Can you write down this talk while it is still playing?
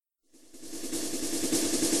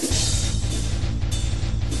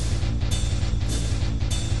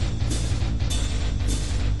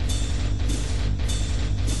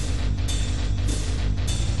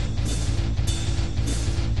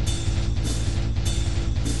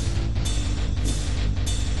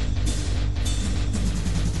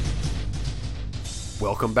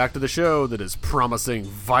Welcome back to the show that is promising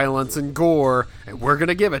violence and gore, and we're going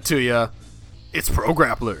to give it to you. It's Pro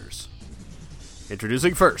Grapplers.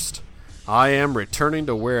 Introducing first, I am returning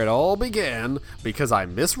to where it all began because I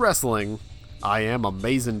miss wrestling. I am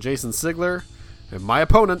amazing Jason Sigler, and my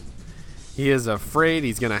opponent, he is afraid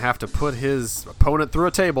he's going to have to put his opponent through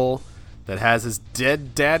a table that has his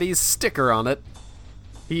dead daddy's sticker on it.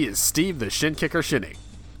 He is Steve the Shin Kicker Shinny.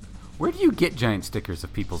 Where do you get giant stickers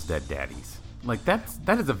of people's dead daddies? Like,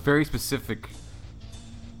 that is a very specific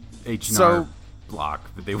H&R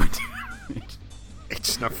block that they would do.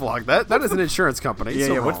 H&R block? That is an insurance company. Yeah,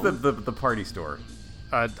 so yeah. What's wrong. the party store?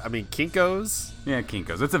 I mean, Kinko's? Yeah,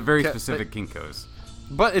 Kinko's. That's a very specific Kinko's.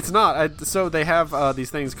 But it's not. So they have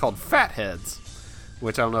these things called fat heads,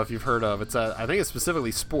 which I don't know if you've heard of. It's I think it's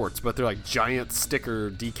specifically sports, but they're like giant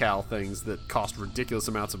sticker decal things that cost ridiculous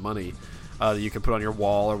amounts of money that you can put on your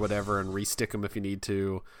wall or whatever and re-stick them if you need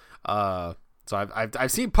to. So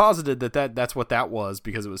I've seen posited that's what that was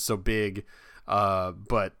because it was so big,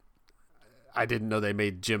 but I didn't know they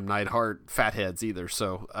made Jim Neidhart fat heads either.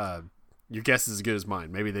 So your guess is as good as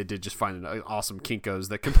mine. Maybe they did just find an awesome Kinko's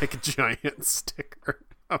that could make a giant sticker.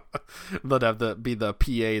 They'd have to be the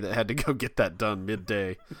PA that had to go get that done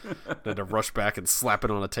midday. They had to rush back and slap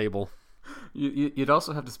it on a table. You'd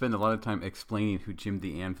also have to spend a lot of time explaining who Jim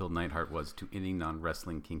the Anvil Neidhart was to any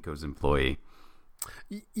non-wrestling Kinko's employee.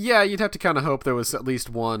 Yeah, you'd have to kind of hope there was at least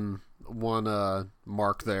one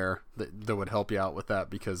mark there that would help you out with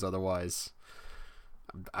that, because otherwise,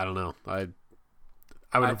 I don't know. I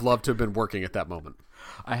would have loved to have been working at that moment.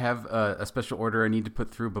 I have a special order I need to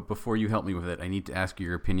put through, but before you help me with it, I need to ask you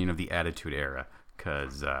your opinion of the Attitude Era,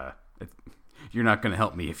 because you're not going to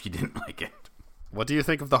help me if you didn't like it. What do you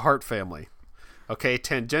think of the Hart family? Okay,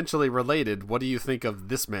 tangentially related, what do you think of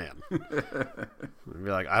this man? You'd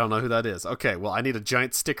be like, I don't know who that is. Okay, well, I need a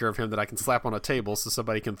giant sticker of him that I can slap on a table so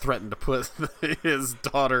somebody can threaten to put his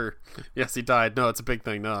daughter. Yes, he died. No, it's a big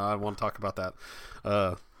thing. No, I don't want to talk about that.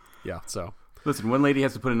 Yeah, so. Listen, one lady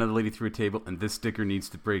has to put another lady through a table, and this sticker needs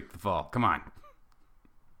to break the fall. Come on.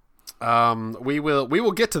 We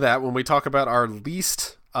will get to that when we talk about our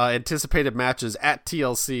least anticipated matches at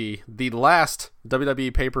TLC, the last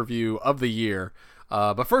WWE pay-per-view of the year.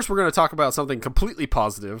 But first, we're going to talk about something completely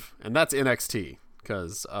positive, and that's NXT.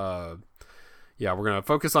 Because, we're going to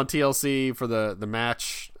focus on TLC for the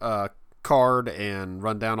match card and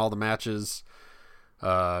run down all the matches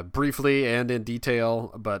briefly and in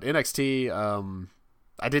detail. But NXT,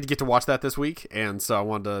 I did get to watch that this week, and so I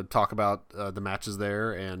wanted to talk about the matches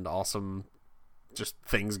there and awesome just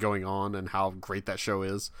things going on and how great that show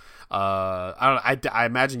is. I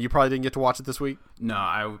imagine you probably didn't get to watch it this week.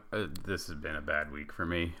 No, this has been a bad week for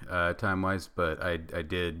me time wise, but I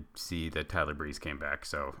did see that Tyler Breeze came back,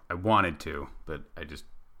 so I wanted to, but I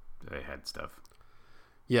had stuff.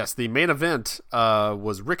 Yes, the main event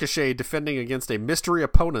was Ricochet defending against a mystery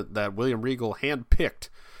opponent that William Regal handpicked,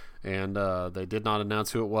 and they did not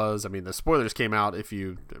announce who it was. I mean, the spoilers came out. If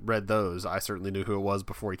you read those, I certainly knew who it was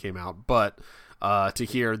before he came out, but to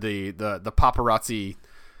hear the paparazzi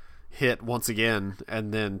hit once again,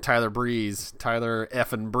 and then Tyler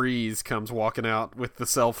effing Breeze comes walking out with the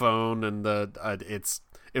cell phone, and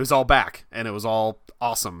it was all back, and it was all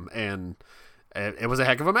awesome, and it was a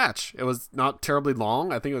heck of a match. It was not terribly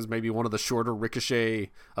long. I think it was maybe one of the shorter Ricochet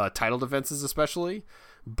title defenses, especially,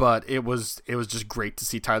 but it was just great to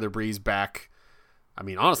see Tyler Breeze back. I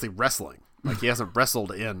mean, honestly, wrestling. Like, he hasn't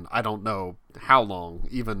wrestled in I don't know how long,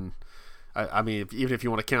 even. I mean, even if you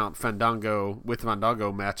want to count Fandango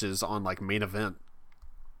matches on like main event,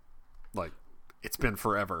 like, it's been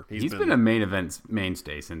forever. He's been a main event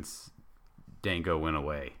mainstay since Dango went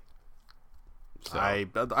away. So.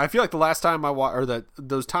 I feel like the last time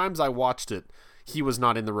those times I watched it, he was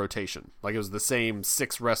not in the rotation. Like, it was the same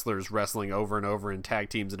 6 wrestlers wrestling over and over in tag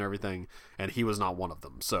teams and everything, and he was not one of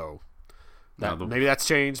them. So maybe that's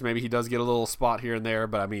changed. Maybe he does get a little spot here and there,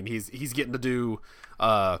 but I mean, he's getting to do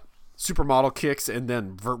supermodel kicks and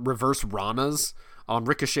then reverse Ranas on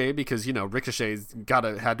Ricochet, because, you know, Ricochet's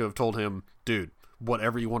had to have told him, dude,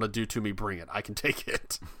 whatever you want to do to me, bring it. I can take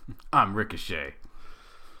it. I'm Ricochet.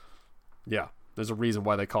 Yeah, there's a reason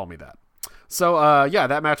why they call me that. So,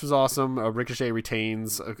 that match was awesome. Ricochet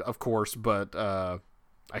retains, of course, but I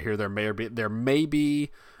hear there may be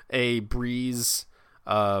a Breeze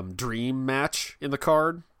Dream match in the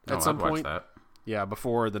card at some point. Watch that. Yeah,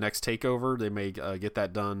 before the next takeover, they may get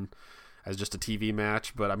that done as just a TV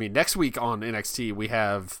match. But I mean, next week on NXT, we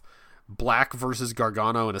have Black versus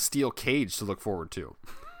Gargano in a steel cage to look forward to.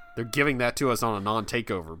 They're giving that to us on a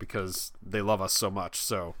non-takeover because they love us so much.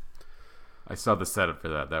 So I saw the setup for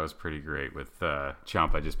that. That was pretty great with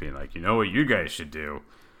Ciampa just being like, you know what you guys should do?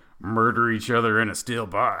 Murder each other in a steel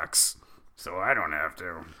box so I don't have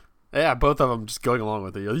to. Yeah, both of them just going along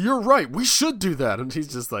with it. You're right. We should do that. And he's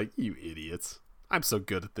just like, you idiots. I'm so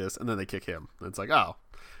good at this. And then they kick him. And it's like, oh,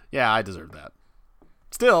 yeah, I deserve that.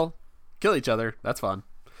 Still, kill each other. That's fun.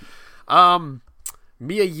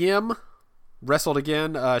 Mia Yim wrestled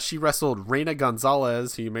again. She wrestled Reina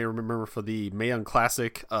Gonzalez, who you may remember for the Mae Young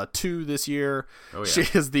Classic 2 this year. Oh, yeah.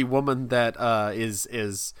 She is the woman that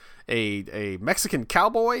is a Mexican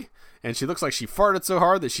cowboy, and she looks like she farted so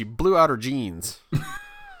hard that she blew out her jeans.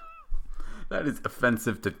 That is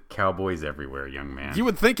offensive to cowboys everywhere, young man. You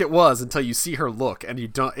would think it was until you see her look, and you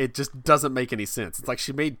don't. It just doesn't make any sense. It's like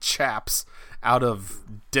she made chaps out of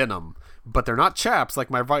denim, but they're not chaps like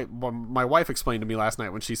my wife explained to me last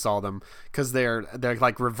night when she saw them, because they're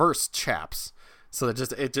like reverse chaps. So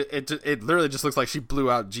it literally just looks like she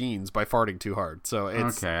blew out jeans by farting too hard. So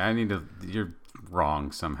it's okay. You're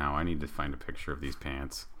wrong somehow. I need to find a picture of these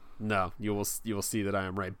pants. No, you will see that I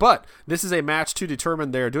am right. But this is a match to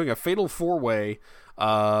determine. They're doing a fatal 4-way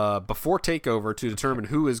before TakeOver to determine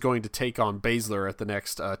who is going to take on Baszler at the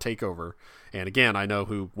next TakeOver. And again, I know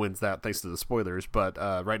who wins that thanks to the spoilers. But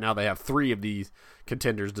right now they have 3 of these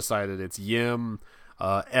contenders decided. It's Yim,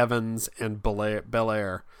 Evans, and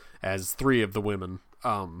Belair as 3 of the women.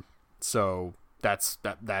 So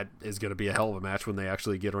that is going to be a hell of a match when they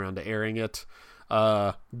actually get around to airing it.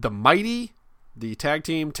 The Mighty, the tag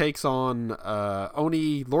team, takes on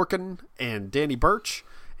Oni Lorcan and Danny Burch,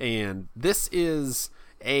 and this is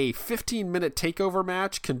a 15-minute takeover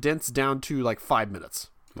match condensed down to like 5 minutes.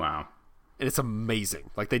 Wow. And it's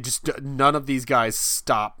amazing. Like, none of these guys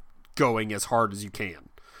stop going as hard as you can.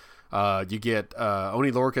 You get Oni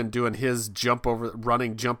Lorcan doing his jump over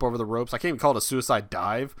the ropes. I can't even call it a suicide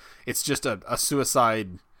dive. It's just a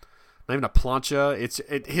suicide. Not even a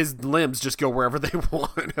plancha. His limbs just go wherever they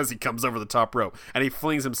want as he comes over the top rope, and he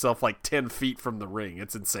flings himself like 10 feet from the ring.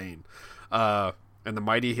 It's insane. And the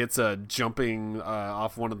Mighty hits a jumping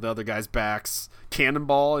off one of the other guy's backs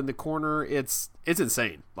cannonball in the corner. It's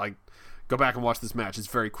insane. Like, go back and watch this match. It's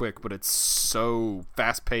very quick, but it's so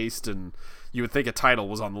fast paced, and you would think a title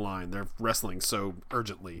was on the line. They're wrestling so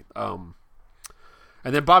urgently.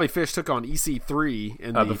 And then Bobby Fish took on EC3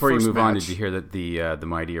 in the before first you move match. on, did you hear that the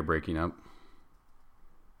Mighty are breaking up?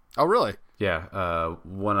 Oh, really? Yeah.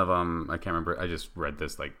 One of them, I can't remember. I just read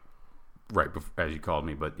this like right before, as you called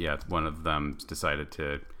me, but yeah, one of them decided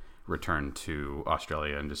to return to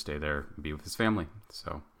Australia and just stay there and be with his family.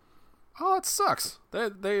 So. Oh, it sucks.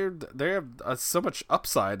 They have so much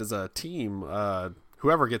upside as a team.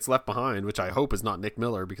 Whoever gets left behind, which I hope is not Nick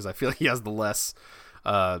Miller, because I feel like he has the less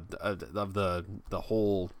of the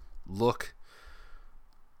whole look.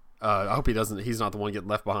 I hope he's not the one getting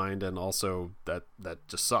left behind, and also that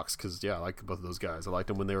just sucks, because I like both of those guys. I liked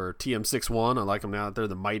them when they were TM61. I like them now that they're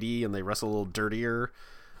the Mighty and they wrestle a little dirtier.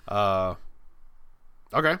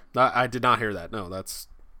 Okay, I did not hear that. No, that's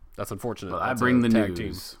unfortunate. Well, I bring the tag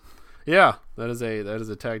news. Team. Yeah, that is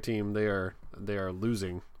a tag team. They are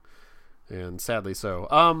losing, and sadly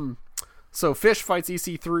so. So Fish fights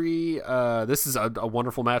EC3. This is a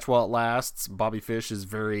wonderful match while it lasts. Bobby Fish is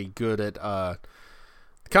very good at kind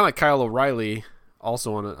of like Kyle O'Reilly,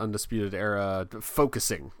 also on an Undisputed Era,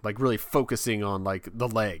 really focusing on like the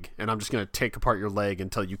leg, and I'm just gonna take apart your leg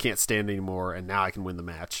until you can't stand anymore, and now I can win the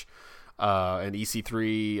match. And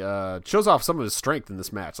EC3 shows off some of his strength in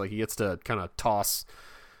this match. Like, he gets to kind of toss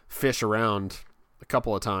Fish around a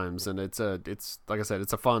couple of times, and it's like I said,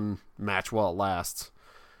 it's a fun match while it lasts.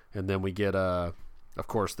 And then we get of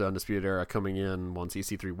course, the Undisputed Era coming in once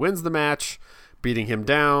EC3 wins the match, beating him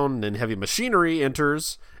down. And Heavy Machinery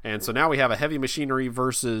enters, and so now we have a Heavy Machinery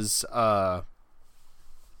versus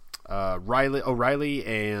O'Reilly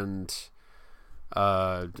and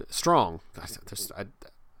Strong.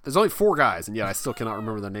 There's only 4 guys, and yet I still cannot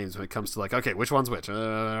remember their names when it comes to like, okay, which one's which?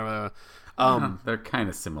 They're kind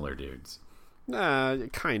of similar dudes.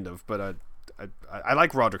 Kind of, but I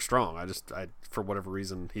like Roderick Strong. I for whatever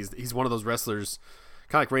reason, he's one of those wrestlers,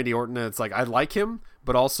 kind of like Randy Orton. It's like, I like him,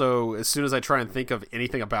 but also as soon as I try and think of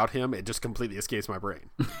anything about him, it just completely escapes my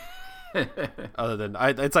brain. Other than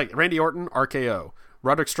it's like Randy Orton, RKO.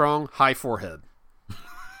 Roderick Strong, high forehead.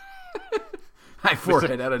 High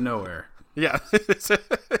forehead out of nowhere. Yeah,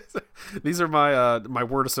 these are my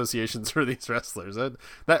word associations for these wrestlers.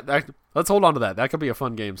 Let's hold on to that. That could be a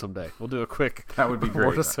fun game someday. We'll do a quick that would be great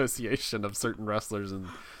word association of certain wrestlers and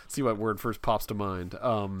see what word first pops to mind.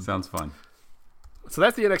 Sounds fun. So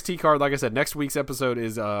that's the NXT card. Like I said, next week's episode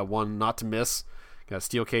is one not to miss, Got a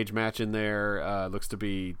steel cage match in there. Looks to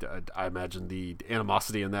be, I imagine the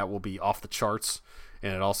animosity in that will be off the charts.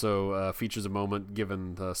 And it also features a moment,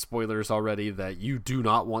 given the spoilers already, that you do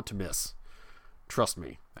not want to miss. Trust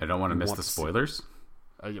me. I don't want to miss the spoilers.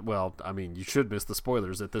 Well, I mean, you should miss the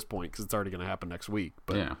spoilers at this point because it's already going to happen next week.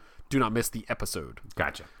 But do not miss the episode.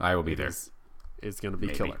 Gotcha. I will be there. It's going to be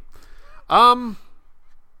killer. So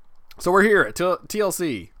we're here at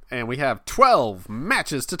TLC, and we have 12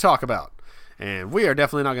 matches to talk about. And we are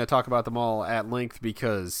definitely not going to talk about them all at length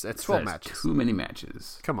because it's 12 matches. Too many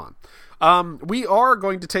matches. Come on. We are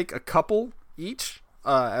going to take a couple each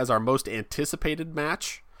as our most anticipated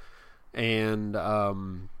match. And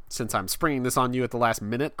since I'm springing this on you at the last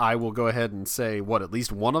minute, I will go ahead and say what at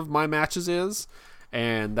least one of my matches is.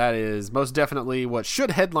 And that is most definitely what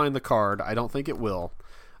should headline the card. I don't think it will.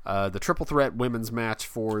 The triple threat women's match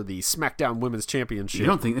for the SmackDown Women's Championship. You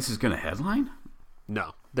don't think this is going to headline?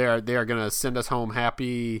 No. They are going to send us home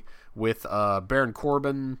happy with Baron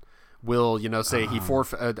Corbin will, say he Braun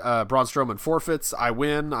Strowman forfeits, I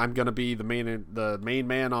win, I'm going to be the main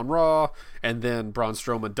man on Raw, and then Braun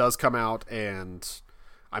Strowman does come out and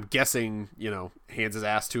I'm guessing, hands his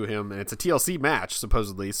ass to him, and it's a TLC match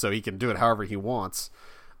supposedly, so he can do it however he wants,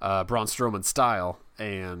 Braun Strowman style,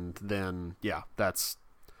 and then that's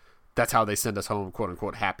how they send us home, quote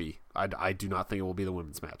unquote, happy. I do not think it will be the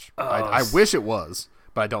women's match. I wish it was,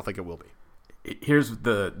 but I don't think it will be. Here's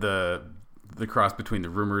the cross between the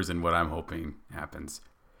rumors and what I'm hoping happens.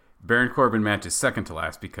 Baron Corbin match is second to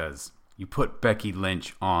last because you put Becky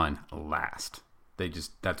Lynch on last.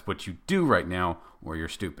 That's what you do right now, or you're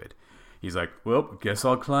stupid. He's like, well, guess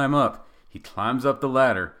I'll climb up. He climbs up the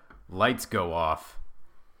ladder. Lights go off.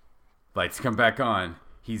 Lights come back on.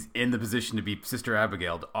 He's in the position to be Sister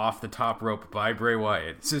Abigail off the top rope by Bray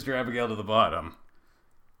Wyatt. Sister Abigail to the bottom.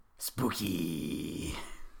 Spooky.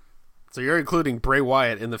 So you're including Bray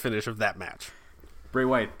Wyatt in the finish of that match. Bray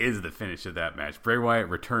Wyatt is the finish of that match. Bray Wyatt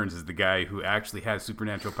returns as the guy who actually has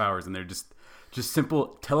supernatural powers, and they're just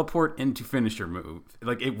simple teleport into finisher move.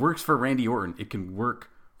 Like, it works for Randy Orton. It can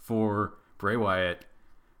work for Bray Wyatt,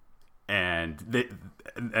 and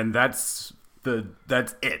that's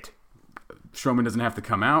it. Strowman doesn't have to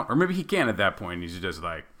come out, or maybe he can at that point. He's just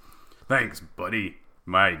like, thanks, buddy.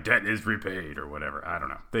 My debt is repaid, or whatever. I don't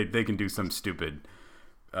know. They can do some stupid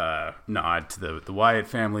nod to the Wyatt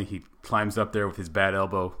family. He climbs up there with his bad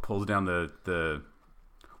elbow, pulls down the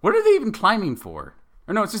what are they even climbing for?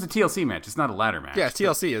 Or no, it's just a TLC match. It's not a ladder match. Yeah,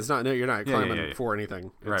 TLC is not. No, you're not climbing for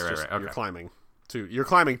anything. It's right. Okay. You're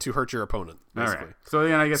climbing to hurt your opponent. Basically. All right.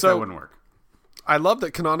 So I guess that wouldn't work. I love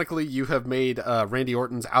that canonically you have made Randy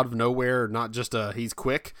Orton's out of nowhere not just he's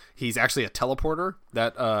quick. He's actually a teleporter.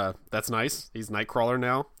 That's nice. He's Nightcrawler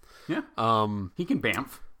now. Yeah. He can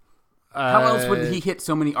bamf. How else would he hit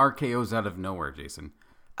so many RKOs out of nowhere, Jason?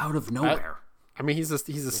 Out of nowhere. I mean, he's a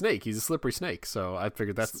snake. He's a slippery snake. So I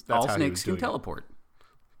figured that's all how snakes can teleport.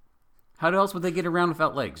 How else would they get around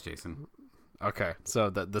without legs, Jason? Okay, so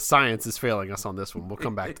the science is failing us on this one. We'll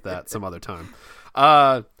come back to that some other time.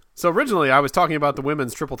 So originally I was talking about the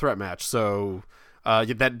women's triple threat match. So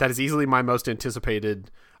that is easily my most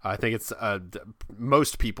anticipated. I think it's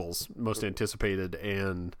most people's most anticipated,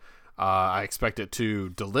 and I expect it to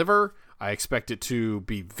deliver. I expect it to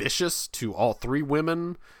be vicious to all three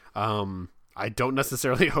women. I don't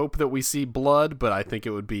necessarily hope that we see blood, but I think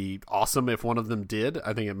it would be awesome if one of them did.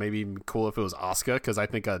 I think it may be cool if it was Asuka, because I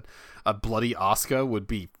think a bloody Asuka would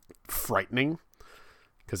be frightening,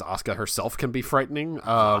 because Asuka herself can be frightening.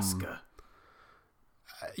 Asuka.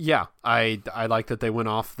 Yeah, I like that they went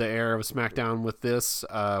off the air of SmackDown with this,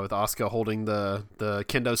 with Asuka holding the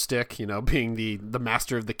kendo stick, being the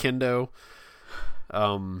master of the kendo.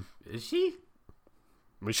 Is she?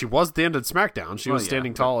 I mean, she was at the end of SmackDown. She was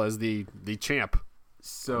standing tall as the champ.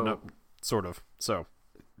 So, no, sort of. So,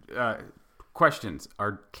 questions: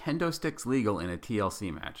 are kendo sticks legal in a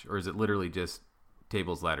TLC match, or is it literally just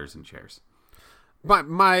tables, ladders, and chairs?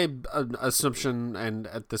 My assumption, and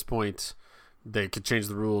at this point, they could change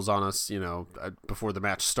the rules on us, before the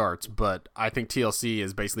match starts. But I think TLC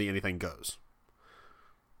is basically anything goes.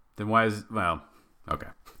 Then why is okay?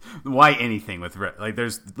 Why anything with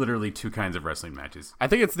there's literally two kinds of wrestling matches. I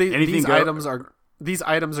think it's these items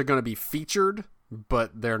are going to be featured,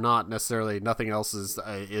 but they're not necessarily. Nothing else is.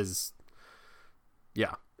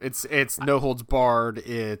 Yeah, it's no holds barred.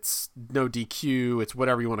 It's no DQ. It's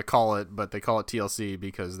whatever you want to call it, but they call it TLC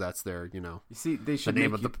because that's their You see, they should the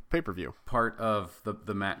name of the pay-per-view. Part of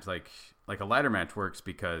the match, like a ladder match works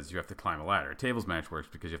because you have to climb a ladder. A tables match works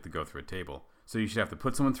because you have to go through a table. So you should have to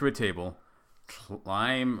put someone through a table,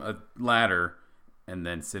 climb a ladder, and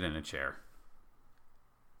then sit in a chair.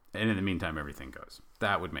 And in the meantime, everything goes.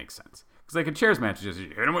 That would make sense. Because like a chairs match is just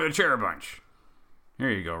hit him with a chair a bunch. Here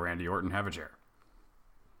you go, Randy Orton, have a chair.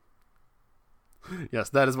 Yes,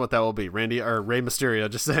 that is what that will be. Rey Mysterio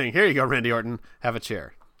just saying, here you go, Randy Orton, have a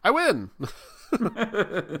chair. I win.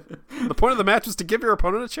 The point of the match was to give your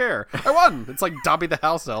opponent a chair. I won. It's like Dobby the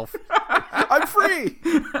house elf. I'm free.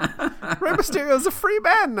 Rey Mysterio is a free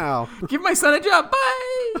man now. Give my son a job.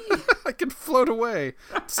 Bye. I can float away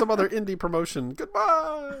to some other indie promotion.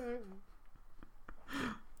 Goodbye.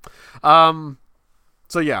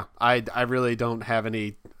 So yeah, I really don't have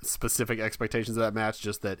any specific expectations of that match,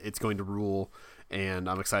 just that it's going to rule, and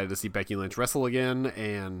I'm excited to see Becky Lynch wrestle again.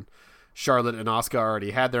 And Charlotte and Asuka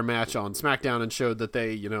already had their match on SmackDown and showed that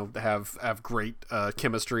they, have great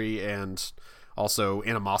chemistry and also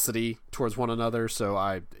animosity towards one another.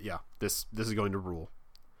 So this is going to rule.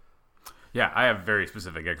 Yeah, I have very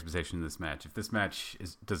specific expectations in this match. If this match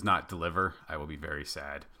does not deliver, I will be very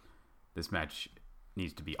sad. This match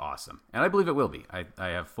needs to be awesome, and I believe it will be. I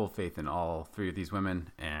have full faith in all three of these women,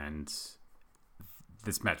 and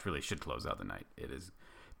this match really should close out the night. It is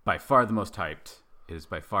by far the most hyped. It is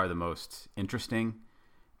by far the most interesting,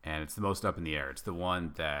 and it's the most up in the air. It's the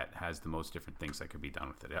one that has the most different things that could be done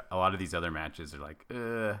with it. A lot of these other matches are like,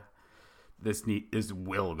 this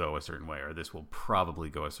will go a certain way, or this will probably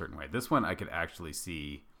go a certain way. This one I could actually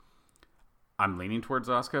see. I'm leaning towards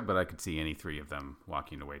Asuka, but I could see any three of them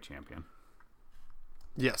walking away champion.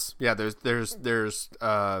 Yes, yeah. There's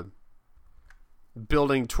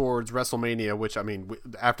building towards WrestleMania, which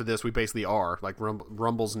after this we basically are like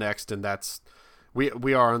Rumble's next, and that's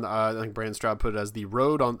we are on. I think Brandon Stroud put it as the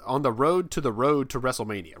road on the road to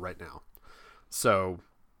WrestleMania right now. So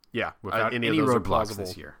yeah, without any roadblocks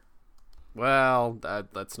this year. Well,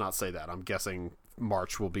 let's not say that. I'm guessing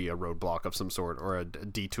March will be a roadblock of some sort, or a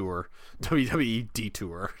detour, WWE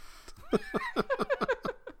detour.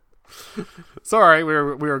 Sorry, we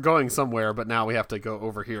were going somewhere, but now we have to go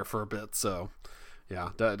over here for a bit. So, yeah,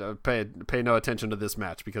 pay no attention to this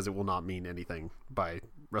match because it will not mean anything by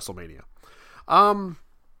WrestleMania.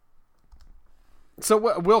 So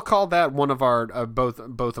we'll call that one of our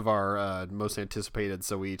both of our most anticipated.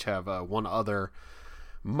 So we each have one other.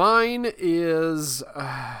 Mine is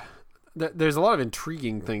there's a lot of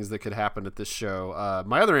intriguing things that could happen at this show.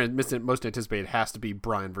 My other most anticipated has to be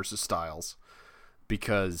Bryan versus Styles.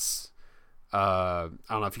 Because I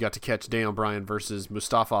don't know if you got to catch Daniel Bryan versus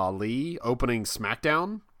Mustafa Ali opening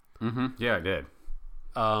SmackDown. Mm-hmm. Yeah, I did.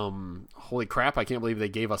 Holy crap! I can't believe they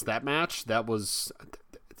gave us that match. It was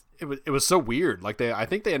so weird. Like I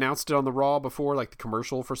think they announced it on the Raw before, like the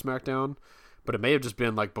commercial for SmackDown, but it may have just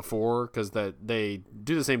been like before, because they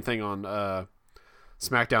do the same thing on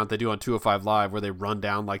SmackDown that they do on 205 Live, where they run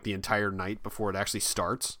down like the entire night before it actually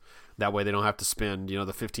starts. That way they don't have to spend, the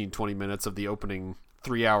 15-20 minutes of the opening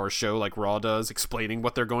 3-hour show like Raw does explaining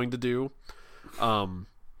what they're going to do.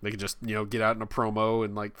 They can just, get out in a promo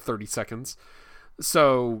in like 30 seconds.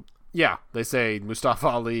 So, yeah, they say Mustafa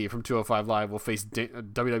Ali from 205 Live will face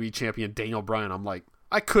WWE champion Daniel Bryan. I'm like,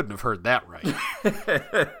 I couldn't have heard that right.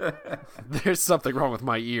 There's something wrong with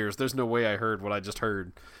my ears. There's no way I heard what I just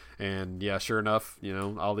heard. And yeah, sure enough,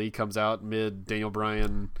 Ali comes out mid Daniel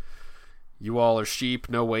Bryan. You all are sheep.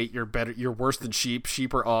 No, wait, you're better. You're worse than sheep.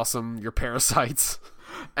 Sheep are awesome. You're parasites.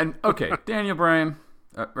 And okay, Daniel Bryan,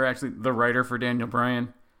 or actually the writer for Daniel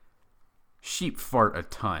Bryan, sheep fart a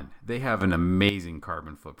ton. They have an amazing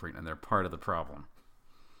carbon footprint, and they're part of the problem.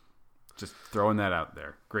 Just throwing that out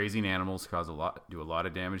there. Grazing animals do a lot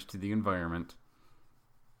of damage to the environment.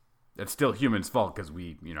 It's still humans' fault because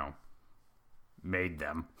we, made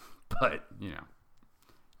them. But,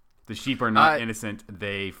 the sheep are not innocent.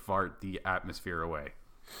 They fart the atmosphere away.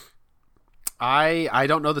 I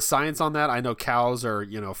don't know the science on that. I know cows are,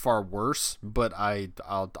 far worse, but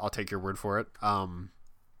I'll take your word for it.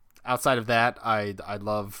 Outside of that, I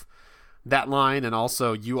love that line, and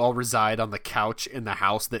also you all reside on the couch in the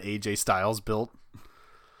house that AJ Styles built.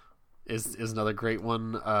 Is another great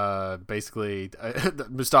one. Basically,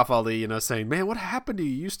 Mustafa Ali, saying, "Man, what happened to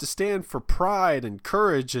you? You used to stand for pride and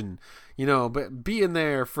courage, and being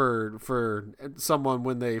there for someone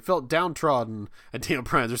when they felt downtrodden." And Daniel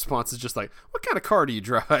Bryan's response is just like, "What kind of car do you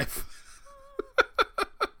drive?"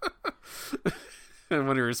 And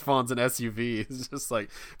when he responds in SUV, it's just like,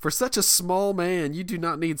 "For such a small man, you do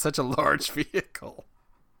not need such a large vehicle."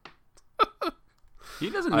 He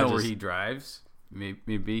doesn't know where he drives.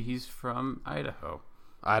 Maybe he's from Idaho.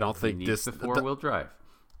 I don't think this the 4-wheel drive.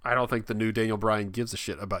 I don't think the new Daniel Bryan gives a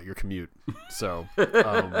shit about your commute. So,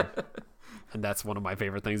 and that's one of my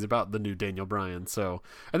favorite things about the new Daniel Bryan. So,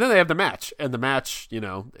 and then they have the match, and the match,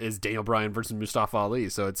 is Daniel Bryan versus Mustafa Ali.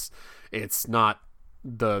 So it's not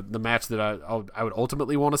the match that I would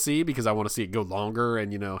ultimately want to see, because I want to see it go longer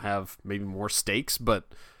and have maybe more stakes. But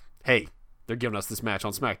hey, they're giving us this match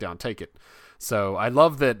on SmackDown. Take it. So I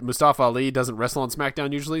love that Mustafa Ali doesn't wrestle on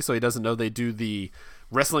SmackDown usually, so he doesn't know they do the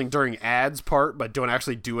wrestling during ads part, but don't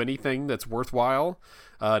actually do anything that's worthwhile.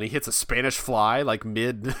 And he hits a Spanish fly like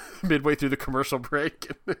midway through the commercial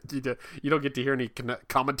break. You don't get to hear any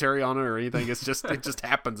commentary on it or anything. It just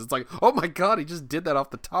happens. It's like, oh my god, he just did that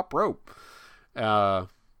off the top rope.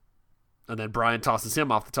 And then Bryan tosses him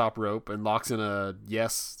off the top rope and locks in a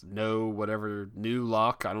yes, no, whatever, new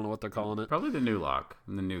lock. I don't know what they're calling it. Probably the new lock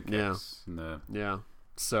and the new kicks. Yeah.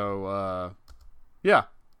 So, yeah,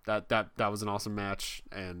 that was an awesome match,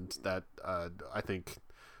 and that I think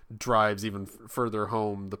drives even further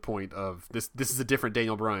home the point of this is a different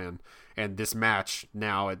Daniel Bryan, and this match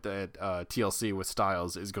now at TLC with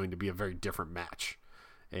Styles is going to be a very different match,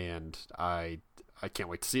 and I can't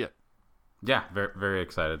wait to see it. Yeah, very, very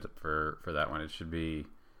excited for that one. It should be.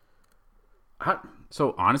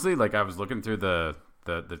 So honestly, like, I was looking through the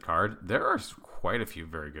card. There are quite a few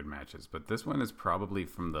very good matches, but this one is probably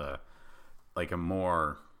from a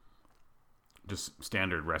more just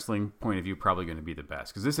standard wrestling point of view, probably going to be the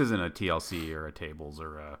best, because this isn't a TLC or a tables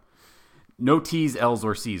or no T's, L's,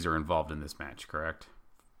 or C's are involved in this match. Correct.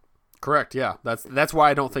 Correct, yeah. That's why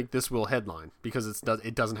I don't think this will headline, because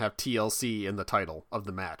it doesn't have TLC in the title of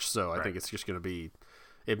the match. So I think it's just going to be,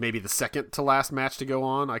 it may be the second to last match to go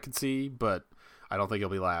on, I could see, but I don't think it'll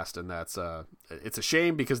be last, and that's it's a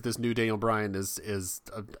shame, because this new Daniel Bryan is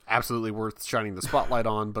absolutely worth shining the spotlight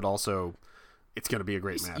on, but also it's going to be a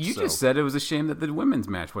great match. You just said it was a shame that the women's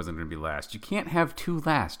match wasn't going to be last. You can't have two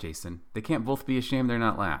last, Jason. They can't both be a shame they're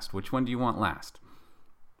not last. Which one do you want last?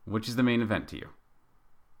 Which is the main event to you?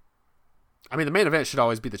 I mean, the main event should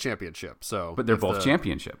always be the championship. So, but they're both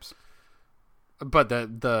championships. But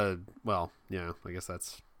well, yeah, I guess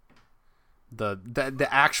that's the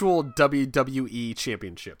actual WWE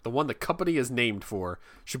championship, the one the company is named for,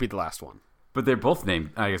 should be the last one. But they're both named.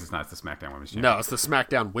 I guess it's not. It's the SmackDown Women's Championship. No, it's the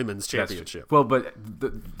SmackDown Women's Championship. Well, but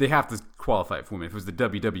they have to qualify for women. If it was the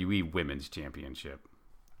WWE Women's Championship,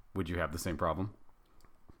 would you have the same problem?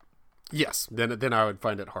 Yes, then I would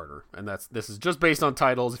find it harder, and this is just based on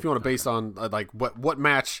titles. If you want to base on like what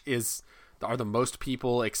match are the most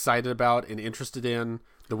people excited about and interested in,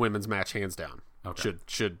 the women's match hands down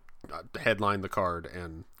should headline the card,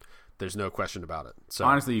 and there's no question about it. So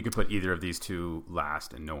honestly, you could put either of these two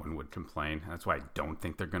last, and no one would complain. That's why I don't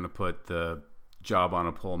think they're going to put the job on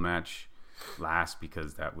a pole match last,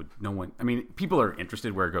 because that would I mean, people are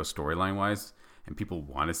interested where it goes storyline wise. And people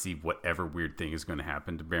want to see whatever weird thing is going to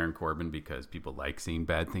happen to Baron Corbin, because people like seeing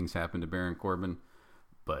bad things happen to Baron Corbin.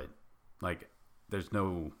 But like, there's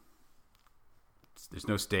no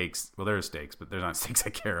stakes. Well, there are stakes, but there's not stakes I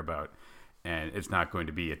care about. And it's not going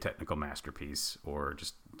to be a technical masterpiece or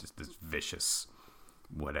just this vicious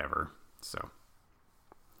whatever. So,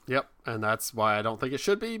 yep, and that's why I don't think it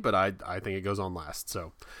should be. But I think it goes on last.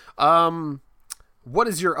 So, what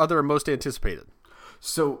is your other most anticipated?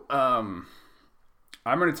 So,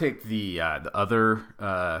 I'm going to take the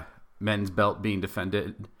other men's belt being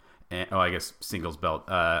defended, and, I guess singles belt,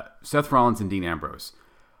 Seth Rollins and Dean Ambrose.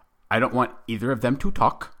 I don't want either of them to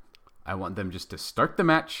talk. I want them just to start the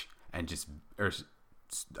match and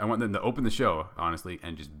I want them to open the show, honestly,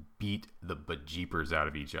 and just beat the bejeepers out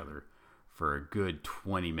of each other for a good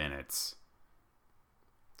 20 minutes.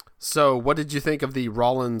 So, what did you think of the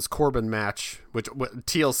Rollins-Corbin match,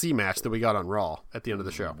 TLC match that we got on Raw at the end of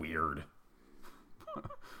the show? Weird.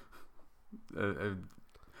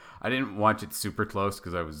 I didn't watch it super close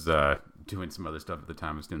because I was doing some other stuff at the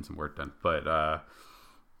time. I was doing some work done, but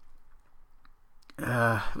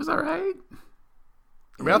it was all right.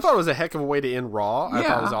 I mean, I thought it was a heck of a way to end Raw. Yeah. I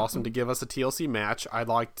thought it was awesome to give us a TLC match. I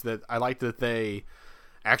liked that they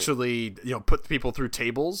actually put people through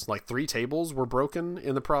tables. Like 3 tables were broken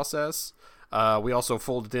in the process. We also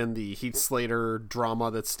folded in the Heath Slater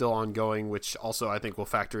drama that's still ongoing, which also I think will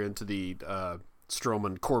factor into the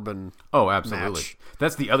Strowman Corbin. Oh, absolutely. Match.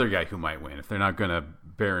 That's the other guy who might win if they're not going to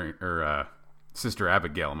bury Sister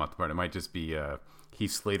Abigail him up the part. It might just be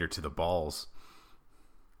Heath Slater to the balls.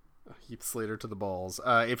 Heath Slater to the balls.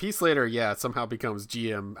 If Heath Slater, somehow becomes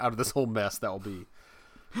GM out of this whole mess, that will be.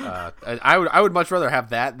 I would much rather have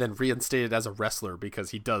that than reinstated as a wrestler,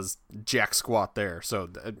 because he does jack squat there. So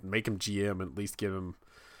make him GM and at least give him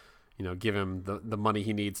the money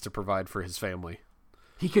he needs to provide for his family.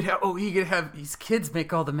 He could have his kids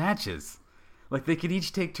make all the matches. Like, they could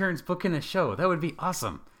each take turns booking a show. That would be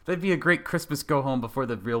awesome. That'd be a great Christmas go home before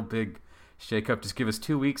the real big shake up. Just give us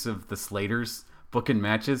 2 weeks of the Slaters booking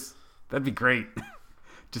matches. That'd be great.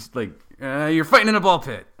 Just like you're fighting in a ball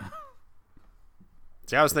pit.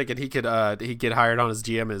 See, I was thinking he'd get hired on as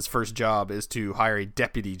GM. His first job is to hire a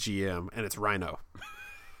deputy GM, and it's Rhino.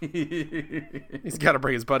 He's got to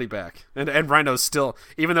bring his buddy back, and Rhino's still,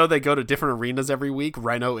 even though they go to different arenas every week,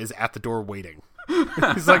 Rhino is at the door waiting.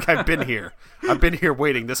 He's like, I've been here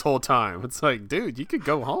waiting this whole time. It's like, dude, you could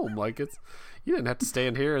go home. Like, you didn't have to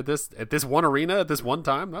stand here at this one arena at this one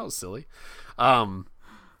time. That was silly.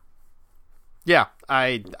 Yeah,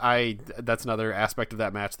 I that's another aspect of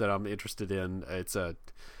that match that I'm interested in.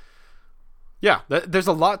 There's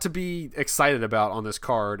a lot to be excited about on this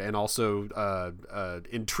card, and also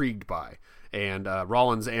intrigued by. And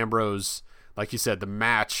Rollins Ambrose, like you said, the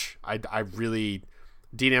match. I really,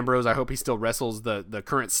 Dean Ambrose. I hope he still wrestles the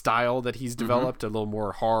current style that he's developed, a little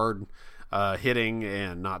more hard hitting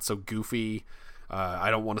and not so goofy.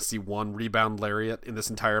 I don't want to see one rebound lariat in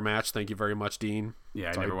this entire match. Thank you very much, Dean.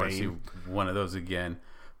 Yeah, I never want to see one of those again.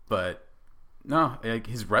 But no, like,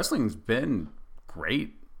 his wrestling's been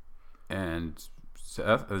great, and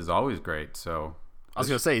Seth is always great. So I was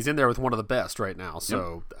gonna say he's in there with one of the best right now.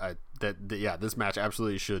 So yep. This match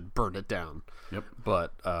absolutely should burn it down. Yep.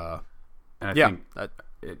 But I think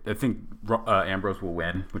Ambrose will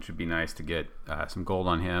win, which would be nice to get some gold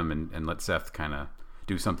on him and let Seth kind of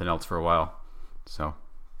do something else for a while. So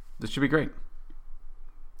this should be great.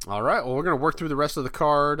 All right. Well, we're going to work through the rest of the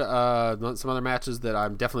card. Some other matches that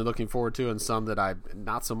I'm definitely looking forward to, and some that I'm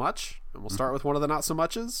not so much. And we'll start with one of the not so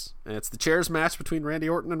muches. And it's the chairs match between Randy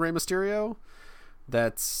Orton and Rey Mysterio.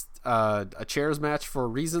 That's a chairs match for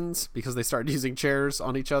reasons, because they started using chairs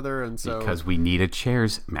on each other, and so because we need a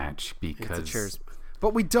chairs match, because it's a chairs.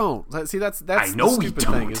 But we don't. See, that's I know the stupid we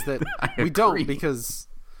don't. thing is that we don't, because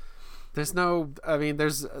there's no. I mean,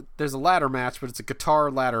 there's a ladder match, but it's a guitar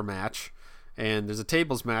ladder match. And there's a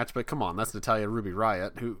tables match, but come on, that's Natalya Ruby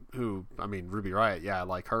Riott. Who I mean, Ruby Riott, yeah, I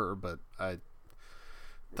like her, but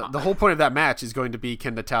the whole point of that match is going to be,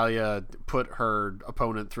 can Natalya put her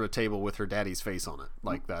opponent through a table with her daddy's face on it?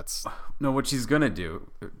 Like, that's no, what she's gonna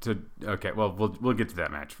do. We'll get to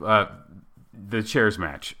that match. The chairs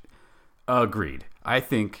match. Agreed. I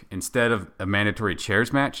think instead of a mandatory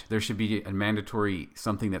chairs match, there should be a mandatory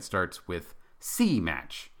something that starts with C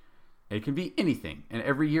match. It can be anything, and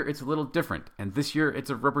every year it's a little different. And this year it's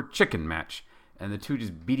a rubber chicken match, and the two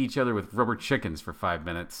just beat each other with rubber chickens for 5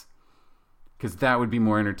 minutes, because that would be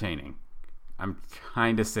more entertaining. I'm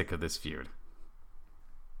kind of sick of this feud.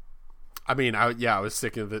 I mean, I was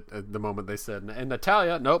sick of it at the moment they said, and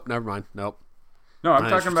Natalya, nope, never mind, nope. No, I'm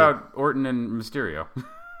talking about Orton and Mysterio.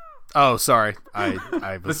 Oh, sorry.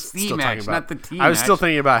 I was the C still match, talking about, not the T I was match. Still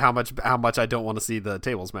thinking about how much I don't want to see the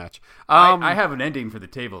tables match. I have an ending for the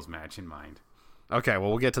tables match in mind. Okay, well,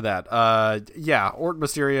 we'll get to that. Orton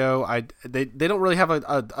Mysterio. They don't really have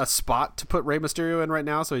a spot to put Rey Mysterio in right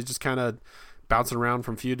now, so he's just kind of bouncing around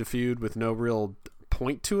from feud to feud with no real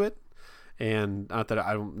point to it. And not that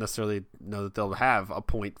I don't necessarily know that they'll have a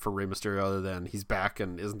point for Rey Mysterio other than he's back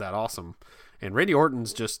and isn't that awesome. And Randy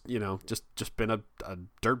Orton's just been a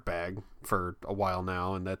dirtbag for a while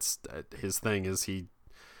now, and that's his thing is he,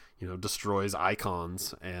 destroys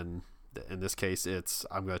icons, and in this case it's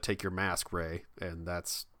I'm going to take your mask, Ray, and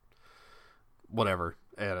that's whatever.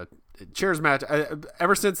 And a chairs match,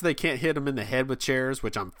 ever since they can't hit him in the head with chairs,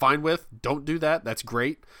 which I'm fine with, don't do that, that's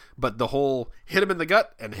great, but the whole hit him in the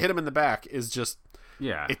gut and hit him in the back is just...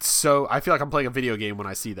 Yeah, it's so. I feel like I'm playing a video game when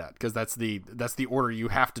I see that, because that's the order you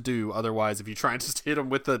have to do. Otherwise, if you try and just hit them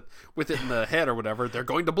with it in the head or whatever, they're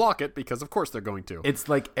going to block it, because of course they're going to. It's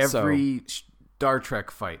like every Star Trek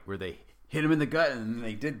fight where they hit him in the gut and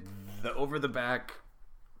they did the over the back.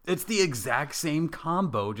 It's the exact same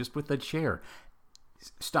combo, just with the chair.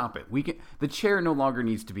 Stop it. The chair no longer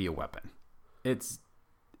needs to be a weapon. It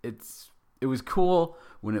was cool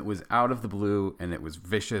when it was out of the blue and it was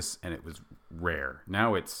vicious and it was rare.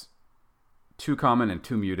 Now it's too common and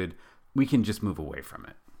too muted. We can just move away from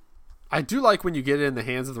it. I do like when you get it in the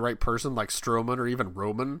hands of the right person, like Strowman or even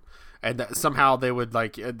Roman, and that somehow they would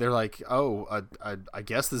they're like, oh, I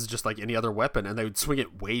guess this is just like any other weapon, and they would swing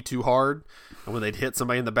it way too hard, and when they'd hit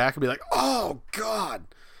somebody in the back, it'd be like, oh god,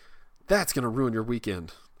 that's gonna ruin your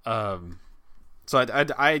weekend. So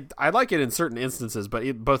I like it in certain instances,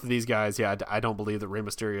 but both of these guys, I don't believe that Rey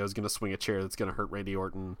Mysterio is going to swing a chair that's going to hurt Randy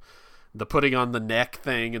Orton. The putting on the neck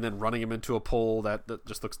thing and then running him into a pole, that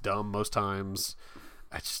just looks dumb most times.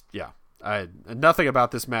 Nothing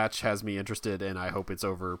about this match has me interested, and I hope it's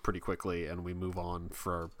over pretty quickly and we move on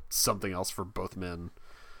for something else for both men.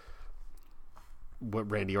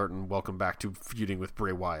 Randy Orton, welcome back to feuding with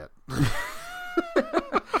Bray Wyatt.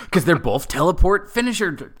 Because they're both teleport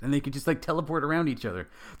finisher, and they could just like teleport around each other.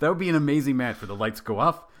 That would be an amazing match where the lights go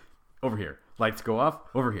off, over here. Lights go off,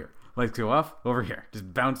 over here. Lights go off, over here.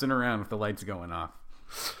 Just bouncing around with the lights going off.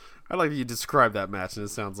 I like that you describe that match, and it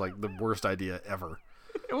sounds like the worst idea ever.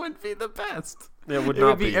 It wouldn't be the best. It would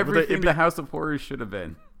not be everything the House of Horrors should have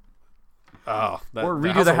been. Oh, or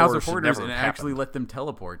redo the House of Horrors and actually let them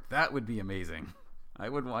teleport. That would be amazing. I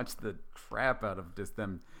would watch the crap out of just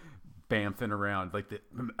them bamfing around. Like,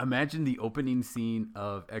 imagine the opening scene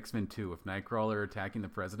of X-Men 2 with Nightcrawler attacking the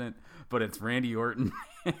president, but it's Randy Orton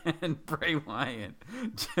and Bray Wyatt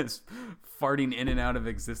just farting in and out of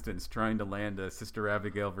existence, trying to land a Sister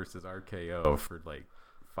Abigail versus RKO for like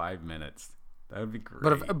 5 minutes. That would be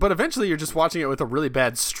great. But eventually you're just watching it with a really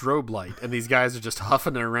bad strobe light, and these guys are just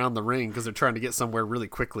huffing it around the ring because they're trying to get somewhere really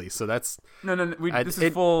quickly. So that's... No. This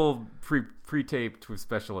is full pre-taped with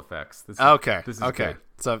special effects. This is good.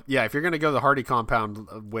 So, yeah, if you're going to go the Hardy compound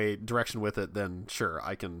direction with it, then sure,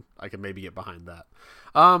 I can maybe get behind that.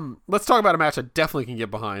 Let's talk about a match I definitely can get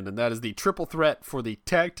behind, and that is the triple threat for the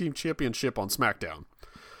Tag Team Championship on SmackDown.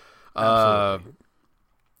 Absolutely.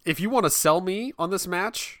 If you want to sell me on this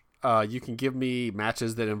match... you can give me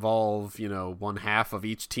matches that involve, one half of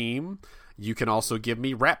each team. You can also give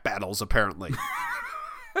me rap battles, apparently.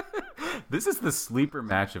 This is the sleeper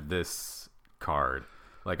match of this card.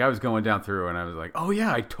 Like, I was going down through and I was like, oh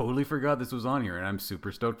yeah, I totally forgot this was on here, and I'm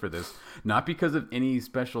super stoked for this. Not because of any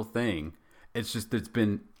special thing. It's just it's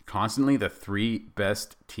been constantly the 3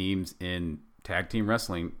 best teams in tag team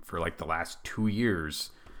wrestling for like the last 2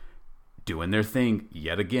 years doing their thing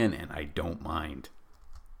yet again, and I don't mind.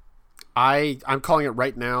 I'm calling it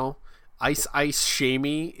right now. Ice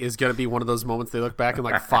Shamey is going to be one of those moments they look back in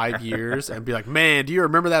like 5 years and be like, man, do you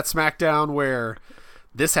remember that SmackDown where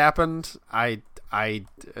this happened? I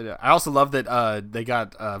also love that they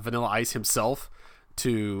got Vanilla Ice himself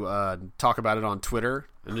to talk about it on Twitter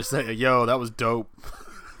and just say, yo, that was dope.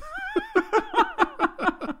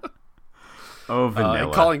 Oh,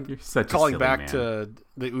 Vanilla. Calling back man. To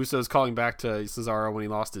the Usos, calling back to Cesaro when he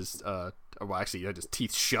lost his... well, actually, he had his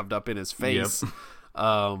teeth shoved up in his face. Yep.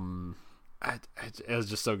 It was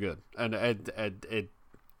just so good, and it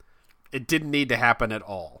didn't need to happen at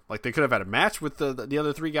all. Like, they could have had a match with the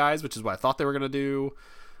other 3 guys, which is what I thought they were going to do.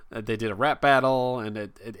 They did a rap battle, and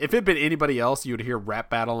if it had been anybody else, you would hear rap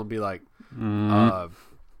battle and be like,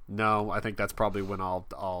 no, I think that's probably when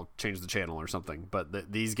I'll change the channel or something.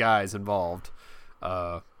 But these guys involved,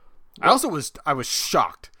 I was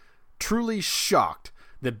shocked, truly shocked,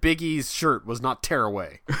 that Big E's shirt was not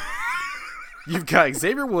tearaway. You've got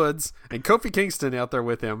Xavier Woods and Kofi Kingston out there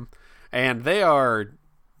with him, and they are,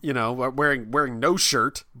 wearing no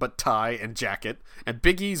shirt but tie and jacket, and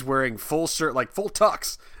Big E's wearing full shirt, like full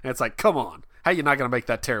tux, and it's like, come on, how you not gonna make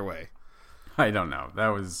that tearaway? I don't know. That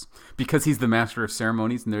was because he's the master of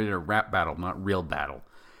ceremonies, and they're in a rap battle, not real battle.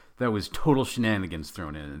 That was total shenanigans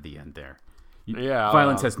thrown in at the end there. Yeah,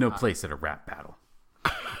 violence has no place at a rap battle.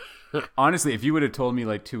 Honestly, if you would have told me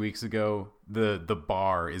like 2 weeks ago the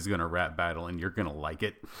bar is going to rap battle and you're going to like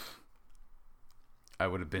it, I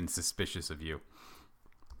would have been suspicious of you.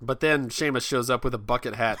 But then Sheamus shows up with a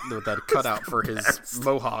bucket hat with that cutout for his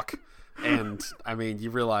mohawk. And, I mean, you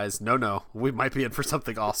realize, no, we might be in for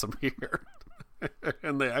something awesome here.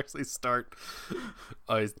 And they actually start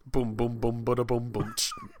boom, boom, boom, bada, boom, boom,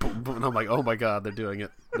 boom, boom. And I'm like, oh my God, they're doing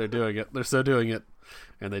it. They're so doing it.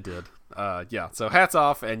 And they did. So hats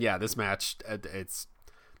off. And yeah, this match,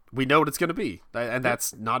 we know what it's going to be. And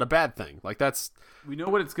that's not a bad thing. We know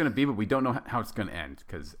what it's going to be, but we don't know how it's going to end.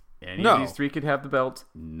 Because of these 3 could have the belt.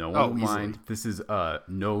 No one will mind. This is a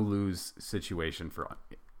no-lose situation for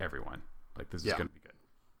everyone. Like, this is going to be good.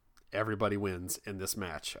 Everybody wins in this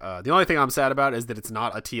match. The only thing I'm sad about is that it's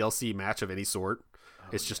not a TLC match of any sort.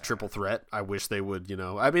 It's just triple threat. I wish they would,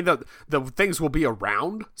 I mean, the things will be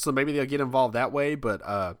around, so maybe they'll get involved that way. But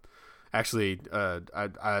actually,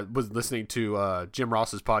 I was listening to Jim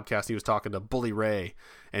Ross's podcast. He was talking to Bully Ray,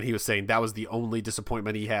 and he was saying that was the only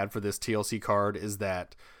disappointment he had for this TLC card is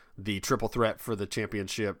that the triple threat for the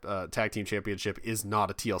championship, tag team championship, is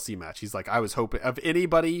not a TLC match. He's like, I was hoping of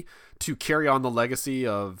anybody to carry on the legacy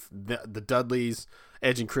of the Dudleys,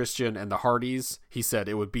 Edge and Christian, and the Hardys. He said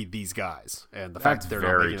it would be these guys, and the fact that they're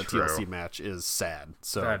not making a TLC match is sad.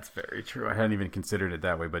 So that's very true. I hadn't even considered it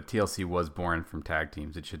that way, but TLC was born from tag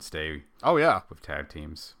teams. It should stay. Oh yeah, with tag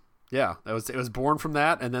teams. Yeah, it was born from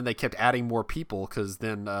that, and then they kept adding more people because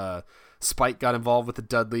then Spike got involved with the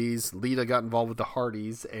Dudleys, Lita got involved with the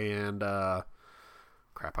Hardys, and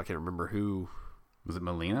crap, I can't remember who. Was it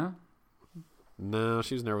Melina? No,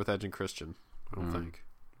 she was never with Edge and Christian. I don't think.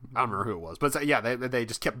 I don't remember who it was, but yeah, they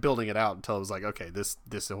just kept building it out until it was like, okay, this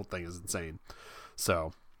whole thing is insane.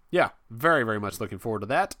 So yeah, very, very much looking forward to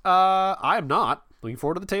that. I am not looking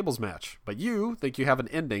forward to the tables match, but you think you have an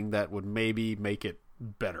ending that would maybe make it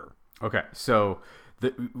better. Okay, so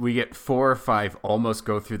we get 4 or 5 almost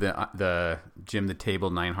go through the Jim the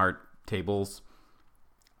Table 9-heart tables,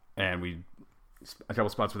 and a couple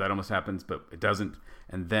spots where that almost happens, but it doesn't.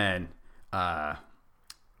 And then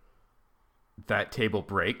that table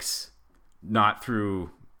breaks, not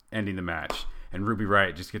through ending the match. And Ruby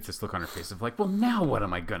Riott just gets this look on her face of like, well, now what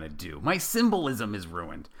am I going to do? My symbolism is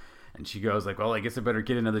ruined. And she goes like, well, I guess I better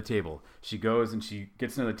get another table. She goes and she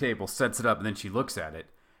gets another table, sets it up, and then she looks at it.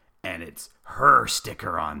 And it's her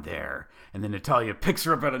sticker on there. And then Natalya picks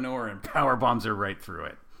her up out of nowhere and power bombs her right through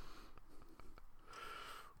it.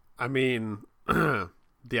 I mean,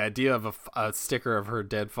 the idea of a sticker of her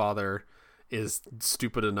dead father is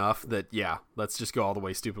stupid enough that, yeah, let's just go all the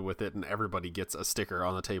way stupid with it, and everybody gets a sticker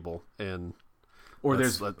on the table. Or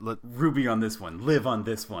there's Ruby on this one, Liv on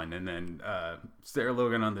this one, and then Sarah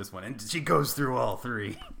Logan on this one. And she goes through all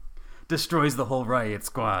 3. Destroys the whole Riott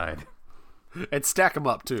squad. And stack them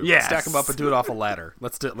up, too. Yes. Stack them up and do it off a ladder.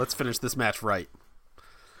 Let's finish this match right.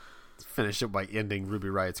 Let's finish it by ending Ruby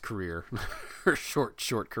Riott's career. Her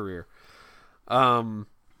short career.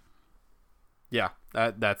 Yeah,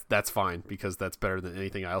 that's fine, because that's better than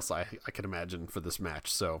anything else I could imagine for this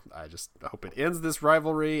match. So I just hope it ends this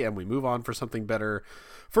rivalry and we move on for something better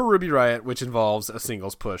for Ruby Riott, which involves a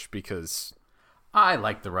singles push, because I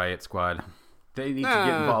like the Riott squad. They need to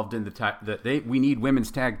get involved in we need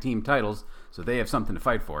women's tag team titles, so they have something to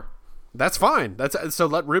fight for. That's fine. So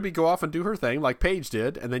let Ruby go off and do her thing like Paige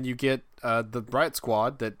did, and then you get the Riott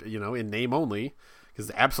squad that, in name only, because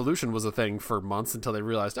Absolution was a thing for months until they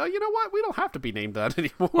realized, oh, you know what? We don't have to be named that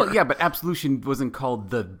anymore. Well, yeah, but Absolution wasn't called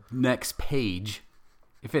the next Paige.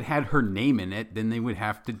 If it had her name in it, then they would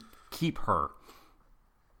have to keep her.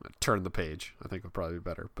 Turn the page, I think would probably be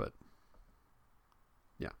better, but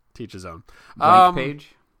yeah, teach his own. Blank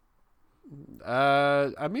Page?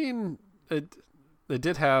 I mean, it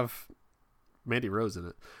did have Mandy Rose in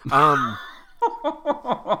it.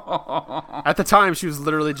 At the time, she was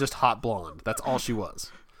literally just hot blonde. That's all she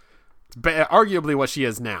was. It's arguably what she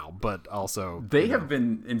is now, but also... They have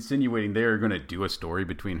been insinuating they are going to do a story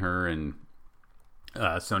between her and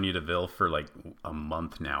Sonya Deville for like a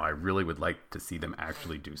month now. I really would like to see them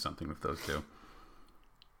actually do something with those two.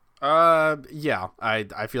 Yeah.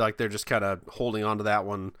 I feel like they're just kind of holding on to that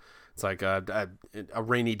one. It's like a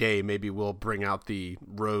rainy day. Maybe we'll bring out the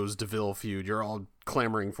Rose Deville feud you're all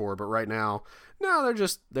clamoring for, but right now, no,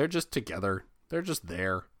 they're just together. They're just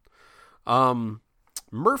there.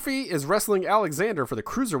 Murphy is wrestling Alexander for the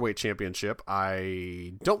Cruiserweight Championship.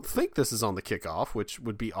 I don't think this is on the kickoff, which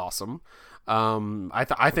would be awesome.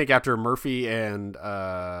 I think after Murphy and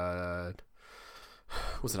was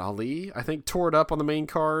it Ali? I think tore it up on the main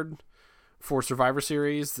card for Survivor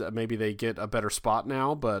Series. Maybe they get a better spot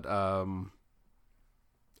now, but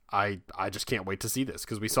I just can't wait to see this,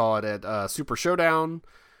 because we saw it at Super Showdown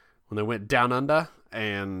when they went down under,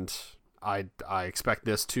 and I expect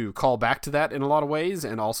this to call back to that in a lot of ways,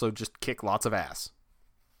 and also just kick lots of ass.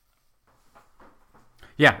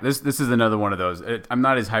 Yeah, this is another one of those. I'm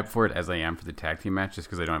not as hyped for it as I am for the tag team match, just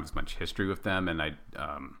because I don't have as much history with them, and I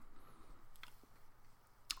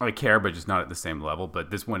care, but just not at the same level. But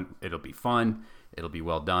this one, it'll be fun, it'll be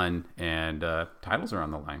well done, and titles are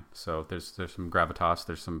on the line. So there's some gravitas,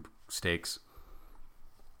 there's some stakes.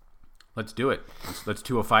 Let's do it. Let's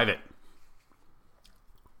 205 it.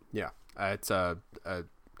 Yeah, it's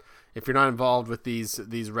if you're not involved with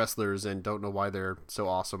these wrestlers and don't know why they're so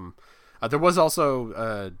awesome, there was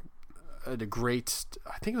also a great,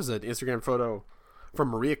 I think it was an Instagram photo from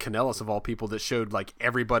Maria Kanellis, of all people, that showed like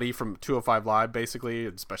everybody from 205 Live, basically,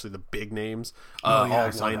 especially the big names, all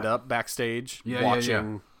lined up backstage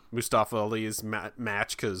watching Mustafa Ali's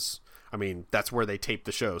match, because I mean that's where they taped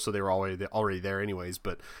the show, so they were already there anyways.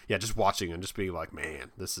 But yeah, just watching and just being like,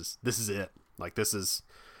 man, this is it. Like, this is,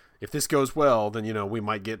 if this goes well, then we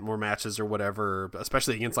might get more matches or whatever,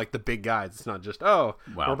 especially against like the big guys. It's not just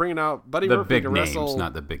we're bringing out Buddy Murphy to wrestle. The big names,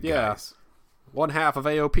 not the big guys. One half of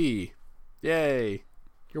AOP. Yay,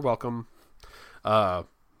 you're welcome. Yeah,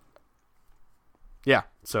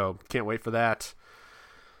 so can't wait for that.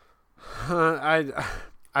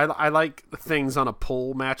 I like things on a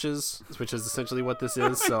pole matches, which is essentially what this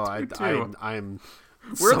is. So I'm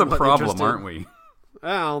we're the problem, interested. aren't we?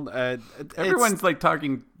 Well, everyone's like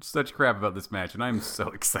talking such crap about this match, and I'm so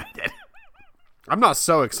excited. I'm not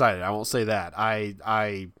so excited. I won't say that. I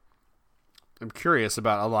am curious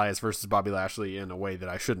about Elias versus Bobby Lashley in a way that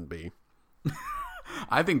I shouldn't be.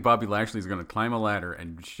 I think Bobby Lashley is going to climb a ladder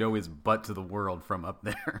and show his butt to the world from up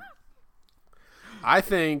there. I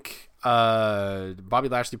think Bobby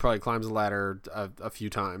Lashley probably climbs the ladder a few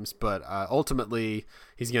times, but ultimately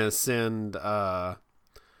he's going to send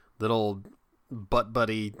little butt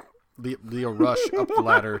buddy Leo Rush up the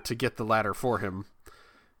ladder to get the ladder for him.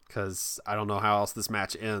 Because I don't know how else this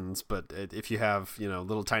match ends, but if you have,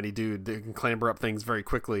 little tiny dude that can clamber up things very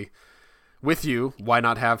quickly with you, why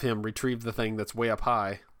not have him retrieve the thing that's way up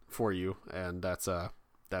high for you? And that's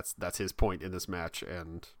his point in this match.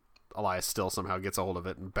 And Elias still somehow gets a hold of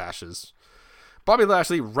it and bashes Bobby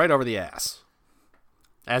Lashley right over the ass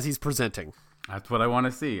as he's presenting. That's what I want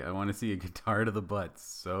to see. I want to see a guitar to the butt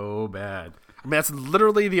so bad. I mean, that's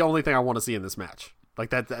literally the only thing I want to see in this match. Like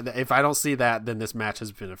that, if I don't see that, then this match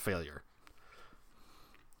has been a failure.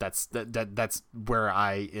 That's where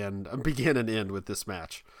I begin and end with this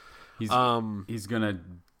match. He's gonna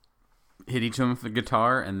hit each of them with the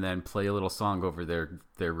guitar and then play a little song over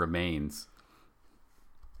their remains.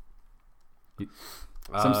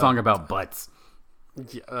 Some song about butts.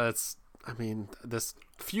 Yeah, this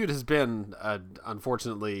feud has been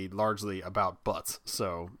unfortunately largely about butts.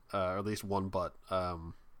 So or at least one butt.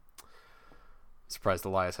 Surprised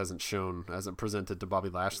Elias hasn't presented to Bobby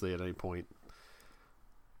Lashley at any point.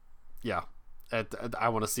 Yeah. I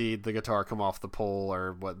want to see the guitar come off the pole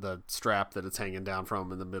or the strap that it's hanging down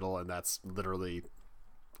from in the middle, and that's literally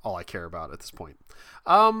all I care about at this point.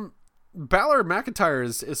 Balor McIntyre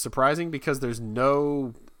is surprising because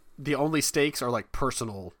the only stakes are like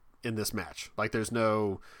personal in this match. Like there's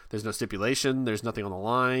no stipulation, there's nothing on the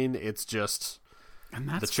line. It's just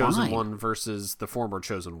the chosen one versus the former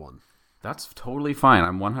chosen one. That's totally fine.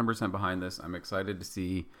 I'm 100% behind this. I'm excited to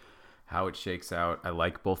see how it shakes out. I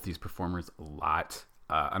like both these performers a lot.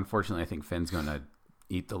 Unfortunately, I think Finn's going to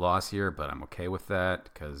eat the loss here, but I'm okay with that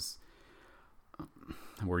because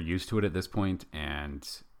we're used to it at this point, and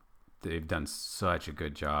they've done such a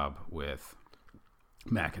good job with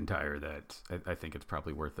McIntyre that I think it's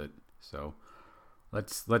probably worth it. So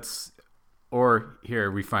or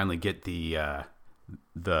here we finally get the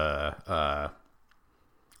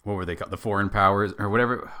what were they called? The Foreign Powers or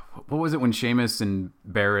whatever. What was it when Sheamus and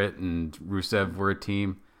Barrett and Rusev were a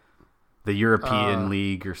team? The European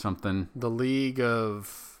League or something. The League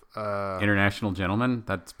of International Gentlemen.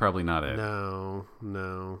 That's probably not it.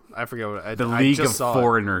 No. I forget what. The League of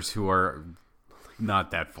Foreigners who are not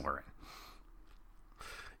that foreign.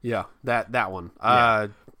 Yeah, that one. Yeah.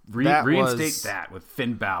 Reinstate that with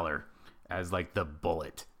Finn Balor as like the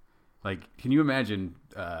Bullet. Like, can you imagine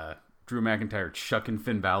Drew McIntyre chucking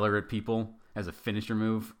Finn Balor at people as a finisher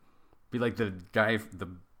move? Be like the guy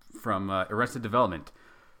from Arrested Development.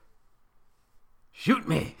 Shoot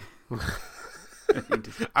me!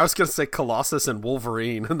 I was going to say Colossus and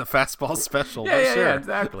Wolverine in the Fastball Special. Yeah,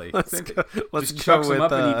 exactly. Let's go chucks with him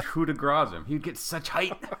up and he coup de grace him. He'd get such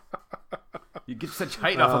height. You'd get such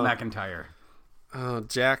height off of McIntyre. Oh,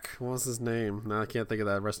 Jack. What was his name? No, I can't think of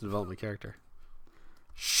that Arrested Development character.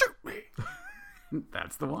 Shoot me!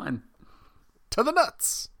 That's the one. To the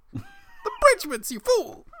nuts! The Bridgemans, you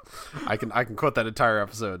fool! I can quote that entire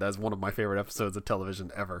episode. That's one of my favorite episodes of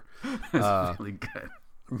television ever. That's really good.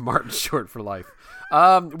 Martin Short for life.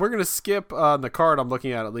 We're gonna skip on the card. I'm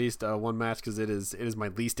looking at least one match because it is my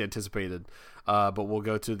least anticipated. But we'll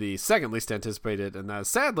go to the second least anticipated, and that is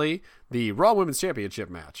sadly the Raw Women's Championship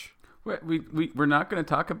match. We're not going to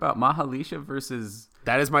talk about Mahalisha versus.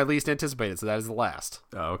 That is my least anticipated, so that is the last.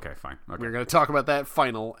 Oh, okay, fine. Okay. We're going to talk about that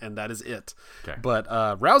final, and that is it. Okay. But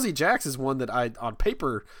Rousey Jax is one that on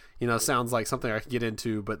paper, sounds like something I could get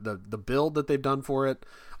into, but the build that they've done for it,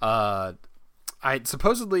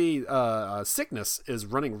 supposedly sickness is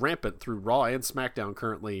running rampant through Raw and SmackDown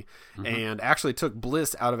currently, and actually took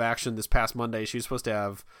Bliss out of action this past Monday. She was supposed to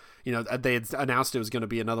have, they had announced it was going to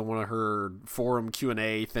be another one of her forum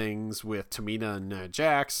Q&A things with Tamina and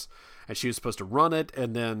Jax, and she was supposed to run it,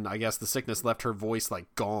 and then I guess the sickness left her voice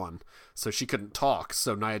like gone, so she couldn't talk.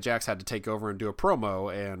 So Nia Jax had to take over and do a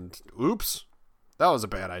promo, and oops, that was a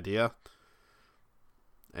bad idea.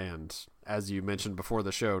 And as you mentioned before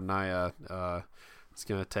the show, Nia is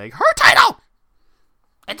going to take her title.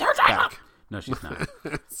 It's her title. Back. No, she's not.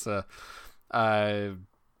 So,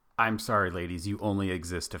 I'm sorry, ladies. You only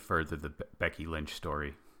exist to further the Becky Lynch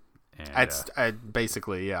story. And,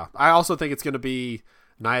 basically, yeah. I also think it's going to be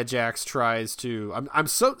Nia Jax tries to. I'm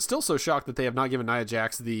still so shocked that they have not given Nia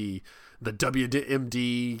Jax the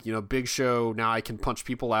WMD, Big Show. Now I can punch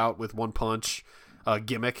people out with one punch.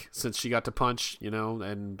 Gimmick, since she got to punch,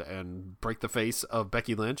 and break the face of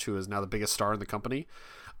Becky Lynch, who is now the biggest star in the company.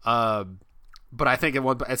 But I think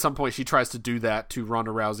at some point she tries to do that to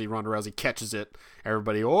Ronda Rousey. Ronda Rousey catches it.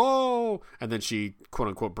 Everybody, oh! And then she, quote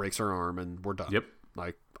unquote, breaks her arm, and we're done. Yep.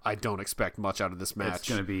 Like, I don't expect much out of this match. It's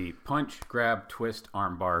going to be punch, grab, twist,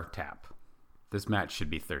 armbar, tap. This match should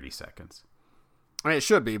be 30 seconds. I mean, it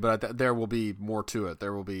should be, but there will be more to it.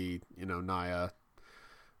 There will be, Nia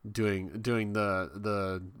doing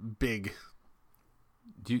the big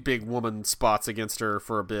woman spots against her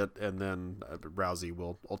for a bit, and then Rousey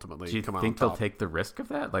will ultimately come out on top. Do you think they'll take the risk of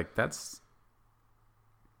that? Like, this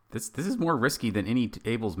is more risky than any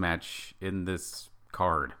tables match in this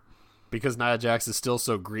card. Because Nia Jax is still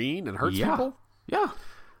so green and hurts people? Yeah.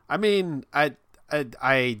 I mean, I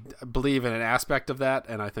believe in an aspect of that,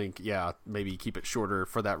 and I think, maybe keep it shorter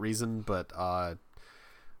for that reason, but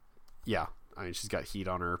yeah. I mean, she's got heat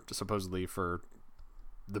on her, supposedly, for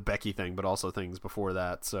the Becky thing, but also things before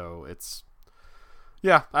that, so it's...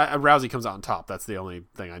 Yeah, Rousey comes out on top. That's the only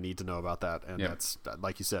thing I need to know about that, and that's,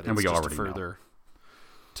 like you said, it's just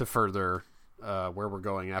to further where we're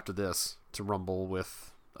going after this, to Rumble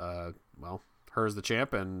with, her as the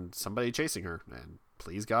champ and somebody chasing her, and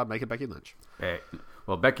please God, make it Becky Lynch.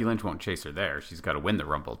 Well, Becky Lynch won't chase her there. She's got to win the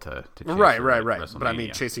Rumble to chase her. Right. But I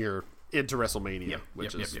mean, chasing her into WrestleMania,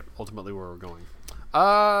 which is ultimately where we're going.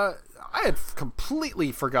 I had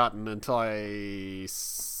completely forgotten until I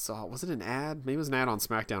saw, was it an ad? Maybe it was an ad on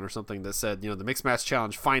SmackDown or something that said, the Mixed Match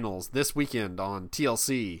Challenge finals this weekend on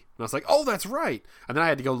TLC. And I was like, oh, that's right. And then I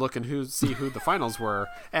had to go look and see who the finals were.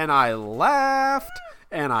 And I laughed.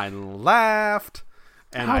 And I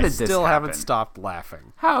still haven't stopped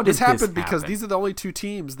laughing. How did this happen? Because these are the only two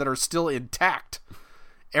teams that are still intact.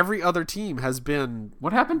 Every other team has been...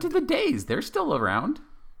 What happened to the Days? They're still around.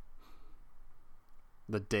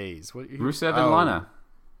 The Days. Rusev and Lana.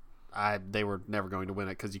 They were never going to win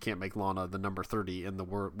it because you can't make Lana the number 30 in the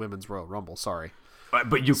Women's Royal Rumble. Sorry.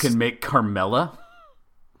 But you can make Carmella?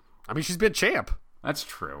 I mean, she's been champ. That's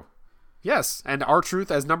true. Yes, and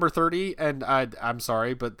R-Truth as number 30, and I'm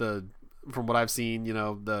sorry, but from what I've seen,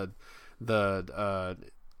 the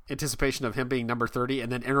anticipation of him being number 30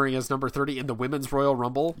 and then entering as number 30 in the Women's Royal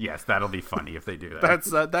Rumble. Yes, that'll be funny if they do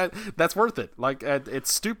that. That's worth it. Like,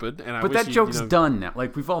 it's stupid, and but that joke's done now.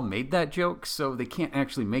 Like, we've all made that joke, so they can't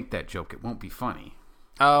actually make that joke. It won't be funny.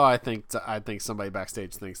 Oh, I think somebody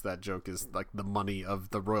backstage thinks that joke is like the money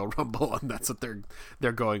of the Royal Rumble, and that's what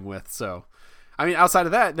they're going with. So, I mean, outside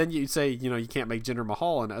of that, then you say, you can't make Jinder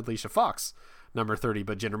Mahal and Alicia Fox number 30,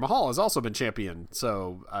 but Jinder Mahal has also been champion.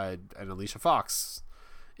 So, and Alicia Fox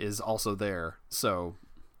is also there. So,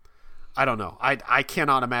 I don't know. I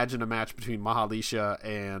cannot imagine a match between Mahalisha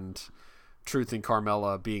and Truth and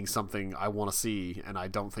Carmella being something I want to see, and I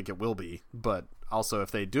don't think it will be. But also, if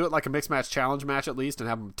they do it like a mixed match challenge match at least, and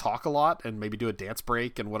have them talk a lot, and maybe do a dance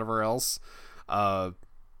break and whatever else,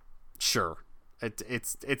 sure.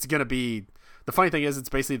 It's gonna be. The funny thing is, it's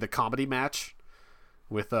basically the comedy match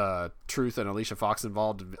with Truth and Alicia Fox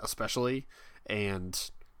involved, especially,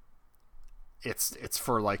 and it's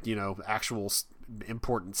for like actual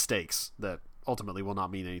important stakes that ultimately will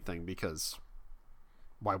not mean anything, because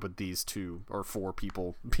why would these 2 or 4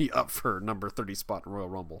 people be up for number 30 spot in Royal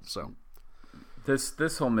Rumble? So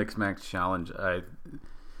this whole mixed match challenge,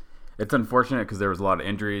 it's unfortunate because there was a lot of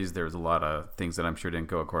injuries. There was a lot of things that I'm sure didn't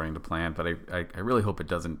go according to plan, but I really hope it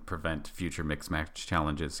doesn't prevent future mixed match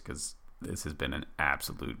challenges, because this has been an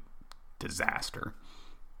absolute disaster.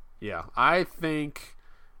 Yeah, I think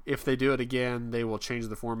if they do it again, they will change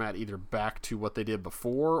the format either back to what they did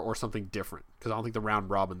before or something different, because I don't think the round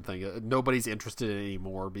robin thing, nobody's interested in it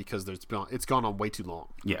anymore, because it's gone on way too long.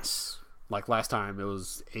 Yes. Like last time it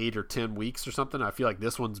was 8 or 10 weeks or something. I feel like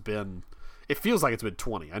this one's been... It feels like it's been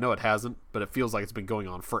 20. I know it hasn't, but it feels like it's been going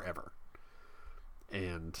on forever.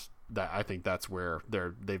 And I think that's where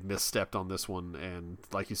they've misstepped on this one. And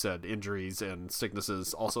like you said, injuries and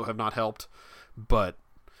sicknesses also have not helped. But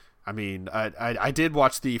I mean, I did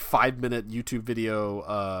watch the 5-minute YouTube video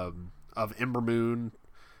of Ember Moon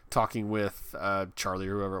talking with Charlie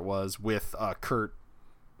or whoever it was with Kurt.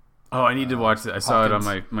 Oh, I need to watch it. I saw it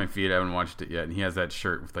on my feed. I haven't watched it yet. And he has that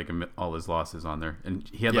shirt with like all his losses on there. And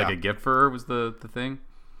he had like a gift for her was the thing?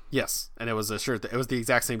 Yes. And it was a shirt. It was the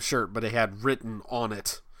exact same shirt, but it had written on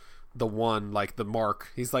it the one, like the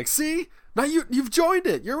mark. He's like, see? Now you've joined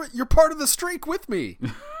it. You're part of the streak with me.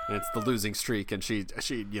 And it's the losing streak. And she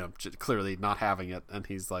clearly not having it. And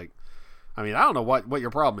he's like, I mean, I don't know what your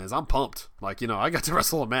problem is. I'm pumped. Like, I got to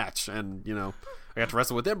wrestle a match. And, I got to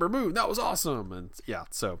wrestle with Ember Moon. That was awesome. And yeah,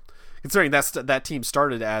 so... Considering that team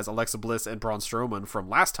started as Alexa Bliss and Braun Strowman from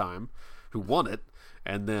last time, who won it,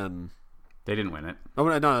 and then... They didn't win it.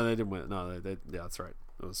 Oh, no, they didn't win it. No, yeah, that's right.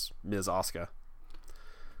 It was Ms. Asuka.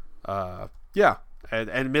 Yeah.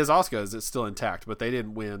 And Miz Asuka is still intact, but they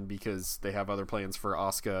didn't win because they have other plans for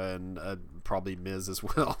Asuka and probably Miz as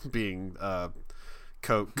well, being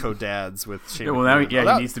co-dads with Shane McMahon.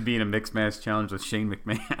 Now he needs to be in a mixed match challenge with Shane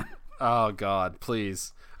McMahon. Oh, God,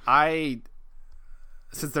 please.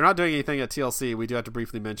 Since they're not doing anything at TLC, we do have to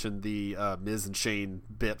briefly mention the Miz and Shane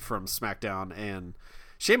bit from SmackDown, and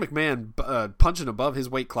Shane McMahon punching above his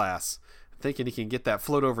weight class, thinking he can get that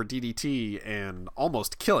float over DDT and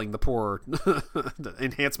almost killing the poor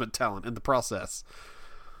enhancement talent in the process.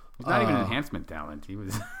 He's not even enhancement talent. He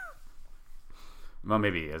was... Well,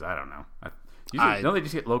 maybe he is. I don't know. Don't they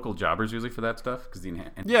just get local jobbers usually for that stuff? Because the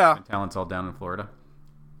enhancement talent's all down in Florida.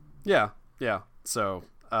 Yeah. So,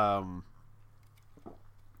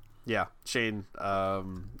 Shane,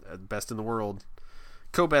 best in the world.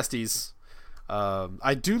 Co-besties.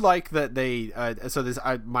 I do like that they.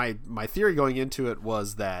 My theory going into it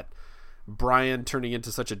was that Brian turning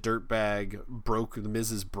into such a dirtbag broke the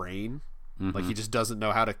Miz's brain. Mm-hmm. Like he just doesn't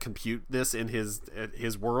know how to compute this in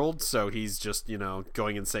his world, so he's just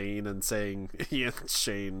going insane and saying he and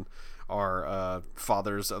Shane are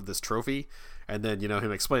fathers of this trophy. And then,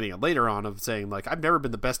 him explaining it later on of saying, like, I've never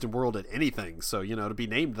been the best in the world at anything. So, to be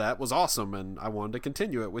named that was awesome. And I wanted to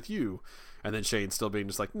continue it with you. And then Shane still being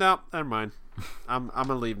just like, no, never mind. I'm going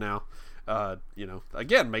to leave now.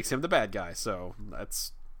 Again, makes him the bad guy. So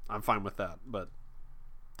I'm fine with that. But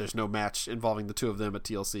there's no match involving the two of them at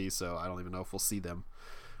TLC. So I don't even know if we'll see them,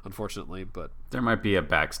 unfortunately. But there might be a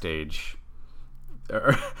backstage.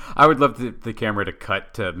 I would love the camera to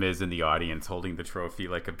cut to Miz in the audience holding the trophy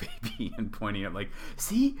like a baby and pointing at like,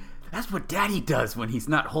 see, that's what Daddy does when he's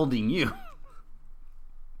not holding you.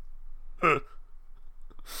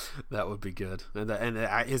 That would be good. And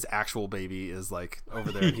his actual baby is like over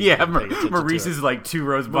there. Yeah, Maurice is like 2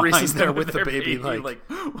 rows behind. Maurice is there with the baby. Like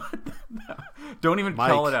what the no. Don't even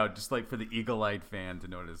call it out, just like for the eagle-eyed fan to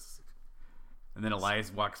notice. And then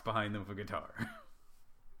Elias walks behind them with a guitar.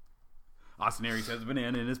 Austin Aries has a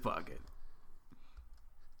banana in his pocket.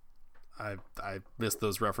 I missed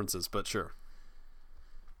those references, but sure.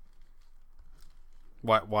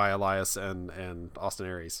 Why Elias and Austin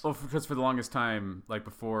Aries? Well, because for the longest time, like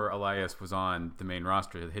before Elias was on the main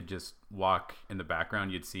roster, he'd just walk in the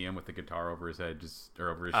background. You'd see him with the guitar over his head, or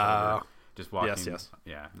over his shoulder, just walking. Yes.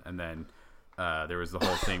 Yeah, and then there was the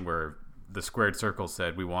whole thing where the Squared Circle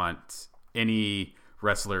said, we want any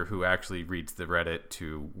wrestler who actually reads the Reddit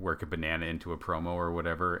to work a banana into a promo or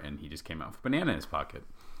whatever, and he just came out with a banana in his pocket.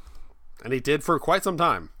 And he did for quite some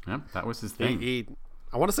time. Yeah, that was his thing.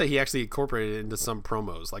 I want to say he actually incorporated it into some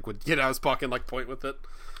promos, like would get out his pocket and like point with it.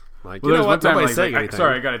 Like, well, what? Nobody's saying anything.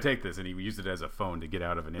 Sorry, I got to take this, and he used it as a phone to get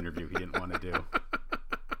out of an interview he didn't want to do.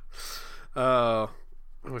 I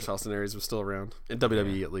wish Austin Aries was still around in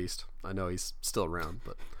WWE at least. I know he's still around,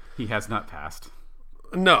 but he has not passed.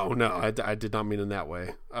 No, I did not mean in that way.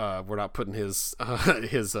 We're not putting his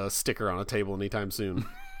sticker on a table anytime soon.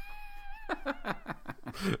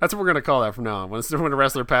 That's what we're gonna call that from now on. When a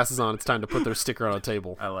wrestler passes on, it's time to put their sticker on a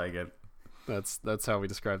table. I like it. That's how we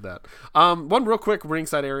describe that. One real quick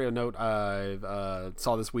ringside area note I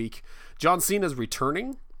saw this week: John Cena's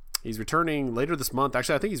returning. He's returning later this month.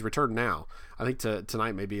 Actually, I think he's returned now. I think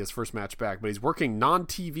tonight may be his first match back. But he's working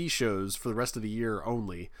non-TV shows for the rest of the year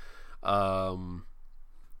only.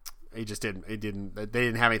 He just didn't. They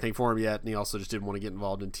didn't have anything for him yet, and he also just didn't want to get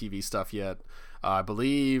involved in TV stuff yet. I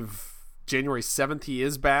believe January 7th he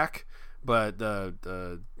is back, but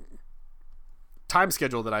the time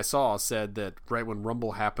schedule that I saw said that right when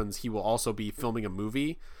Rumble happens, he will also be filming a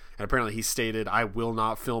movie. And apparently he stated, I will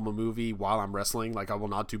not film a movie while I'm wrestling. Like, I will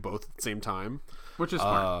not do both at the same time. Which is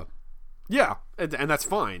smart. Yeah, and that's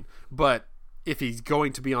fine. But if he's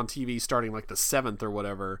going to be on TV starting like the 7th or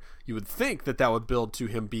whatever, you would think that would build to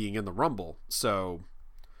him being in the Rumble. So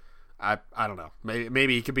I don't know.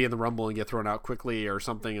 Maybe he could be in the Rumble and get thrown out quickly or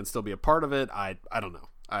something and still be a part of it. I don't know.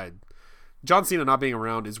 John Cena not being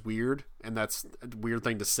around is weird, and that's a weird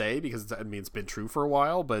thing to say because it's been true for a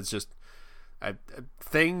while, but it's just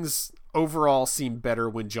things overall seem better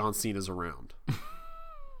when John Cena's around.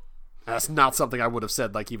 That's not something I would have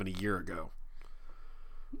said like even a year ago.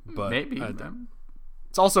 But maybe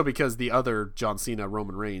it's also because the other John Cena,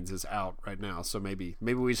 Roman Reigns, is out right now. So maybe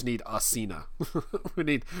we just need a Cena. We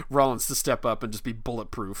need Rollins to step up and just be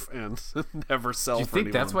bulletproof and never sell. Do you for think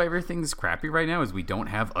anyone. That's why everything's crappy right now? Is we don't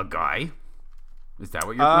have a guy? Is that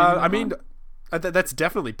what you're? That's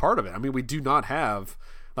definitely part of it. I mean, we do not have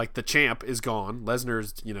like the champ is gone.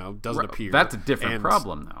 Lesnar's doesn't appear. That's a different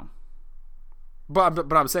problem though.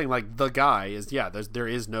 But I'm saying like the guy is there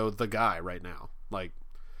is no the guy right now. Like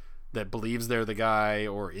that believes they're the guy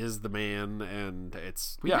or is the man, and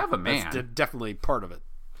we have a man. That's definitely part of it.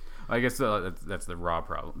 I guess that's the Raw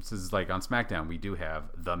problem. This is like on SmackDown, we do have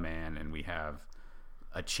the man, and we have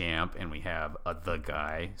a champ, and we have the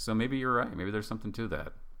guy. So maybe you're right. Maybe there's something to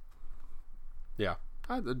that. Yeah,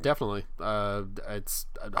 definitely. It's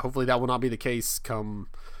hopefully that will not be the case come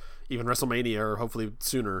even WrestleMania, or hopefully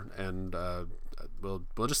sooner, and we'll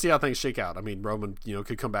just see how things shake out. I mean, Roman,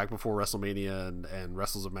 could come back before WrestleMania and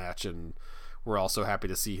wrestles a match, and we're also happy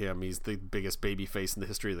to see him. He's the biggest baby face in the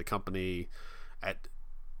history of the company.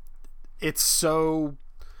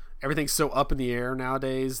 Everything's so up in the air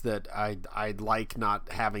nowadays that I like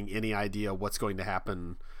not having any idea what's going to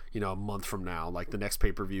happen, a month from now. Like the next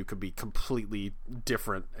pay-per-view could be completely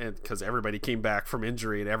different, and because everybody came back from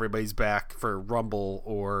injury and everybody's back for Rumble,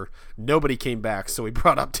 or nobody came back, so we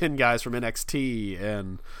brought up 10 guys from NXT,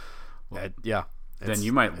 and then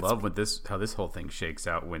you might love how this whole thing shakes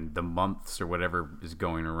out when the months or whatever is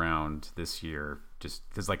going around this year, just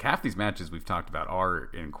because like half these matches we've talked about are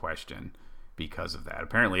in question because of that.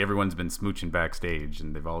 Apparently everyone's been smooching backstage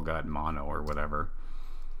and they've all got mono or whatever.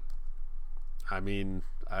 I mean,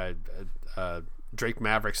 Drake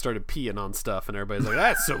Maverick started peeing on stuff, and everybody's like,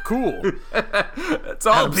 "That's so cool." It's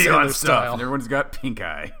all pee on stuff, style. And everyone's got pink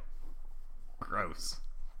eye. Gross.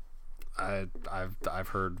 I've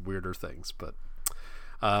heard weirder things, but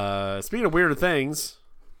speaking of weirder things,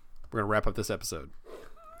 we're gonna wrap up this episode.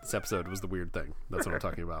 This episode was the weird thing. That's what I'm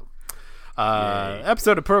talking about.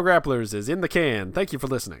 Episode of Pro Grapplers is in the can. Thank you for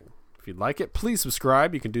listening. If you'd like it, please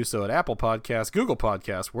subscribe. You can do so at Apple Podcasts, Google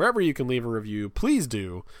Podcasts, wherever you can leave a review. Please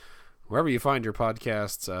do. Wherever you find your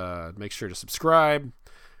podcasts, make sure to subscribe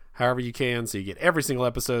however you can, so you get every single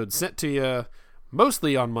episode sent to you,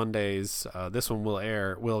 mostly on Mondays. This one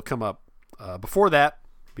will come up before that,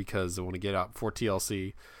 because I want to get out before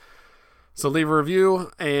TLC. So leave a review,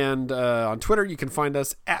 and on Twitter you can find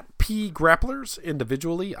us at PGrapplers.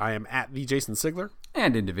 Individually, I am at the Jason Sigler.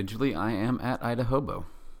 And individually, I am at Idahobo.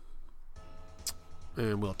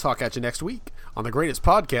 And we'll talk at you next week on the greatest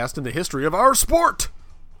podcast in the history of our sport.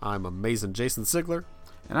 I'm amazing Jason Sigler.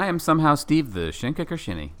 And I am somehow Steve the Shinkicker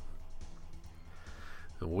Shinny.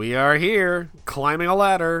 We are here, climbing a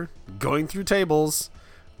ladder, going through tables,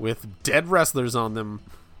 with dead wrestlers on them,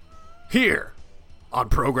 here on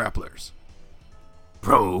Pro Grapplers.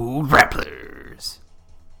 Pro Grapplers.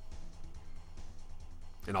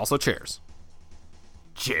 And also chairs.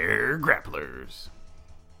 Chair Grapplers.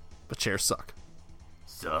 But chairs suck.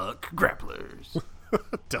 Suck Grapplers.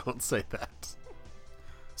 Don't say that.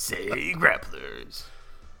 Say Grapplers.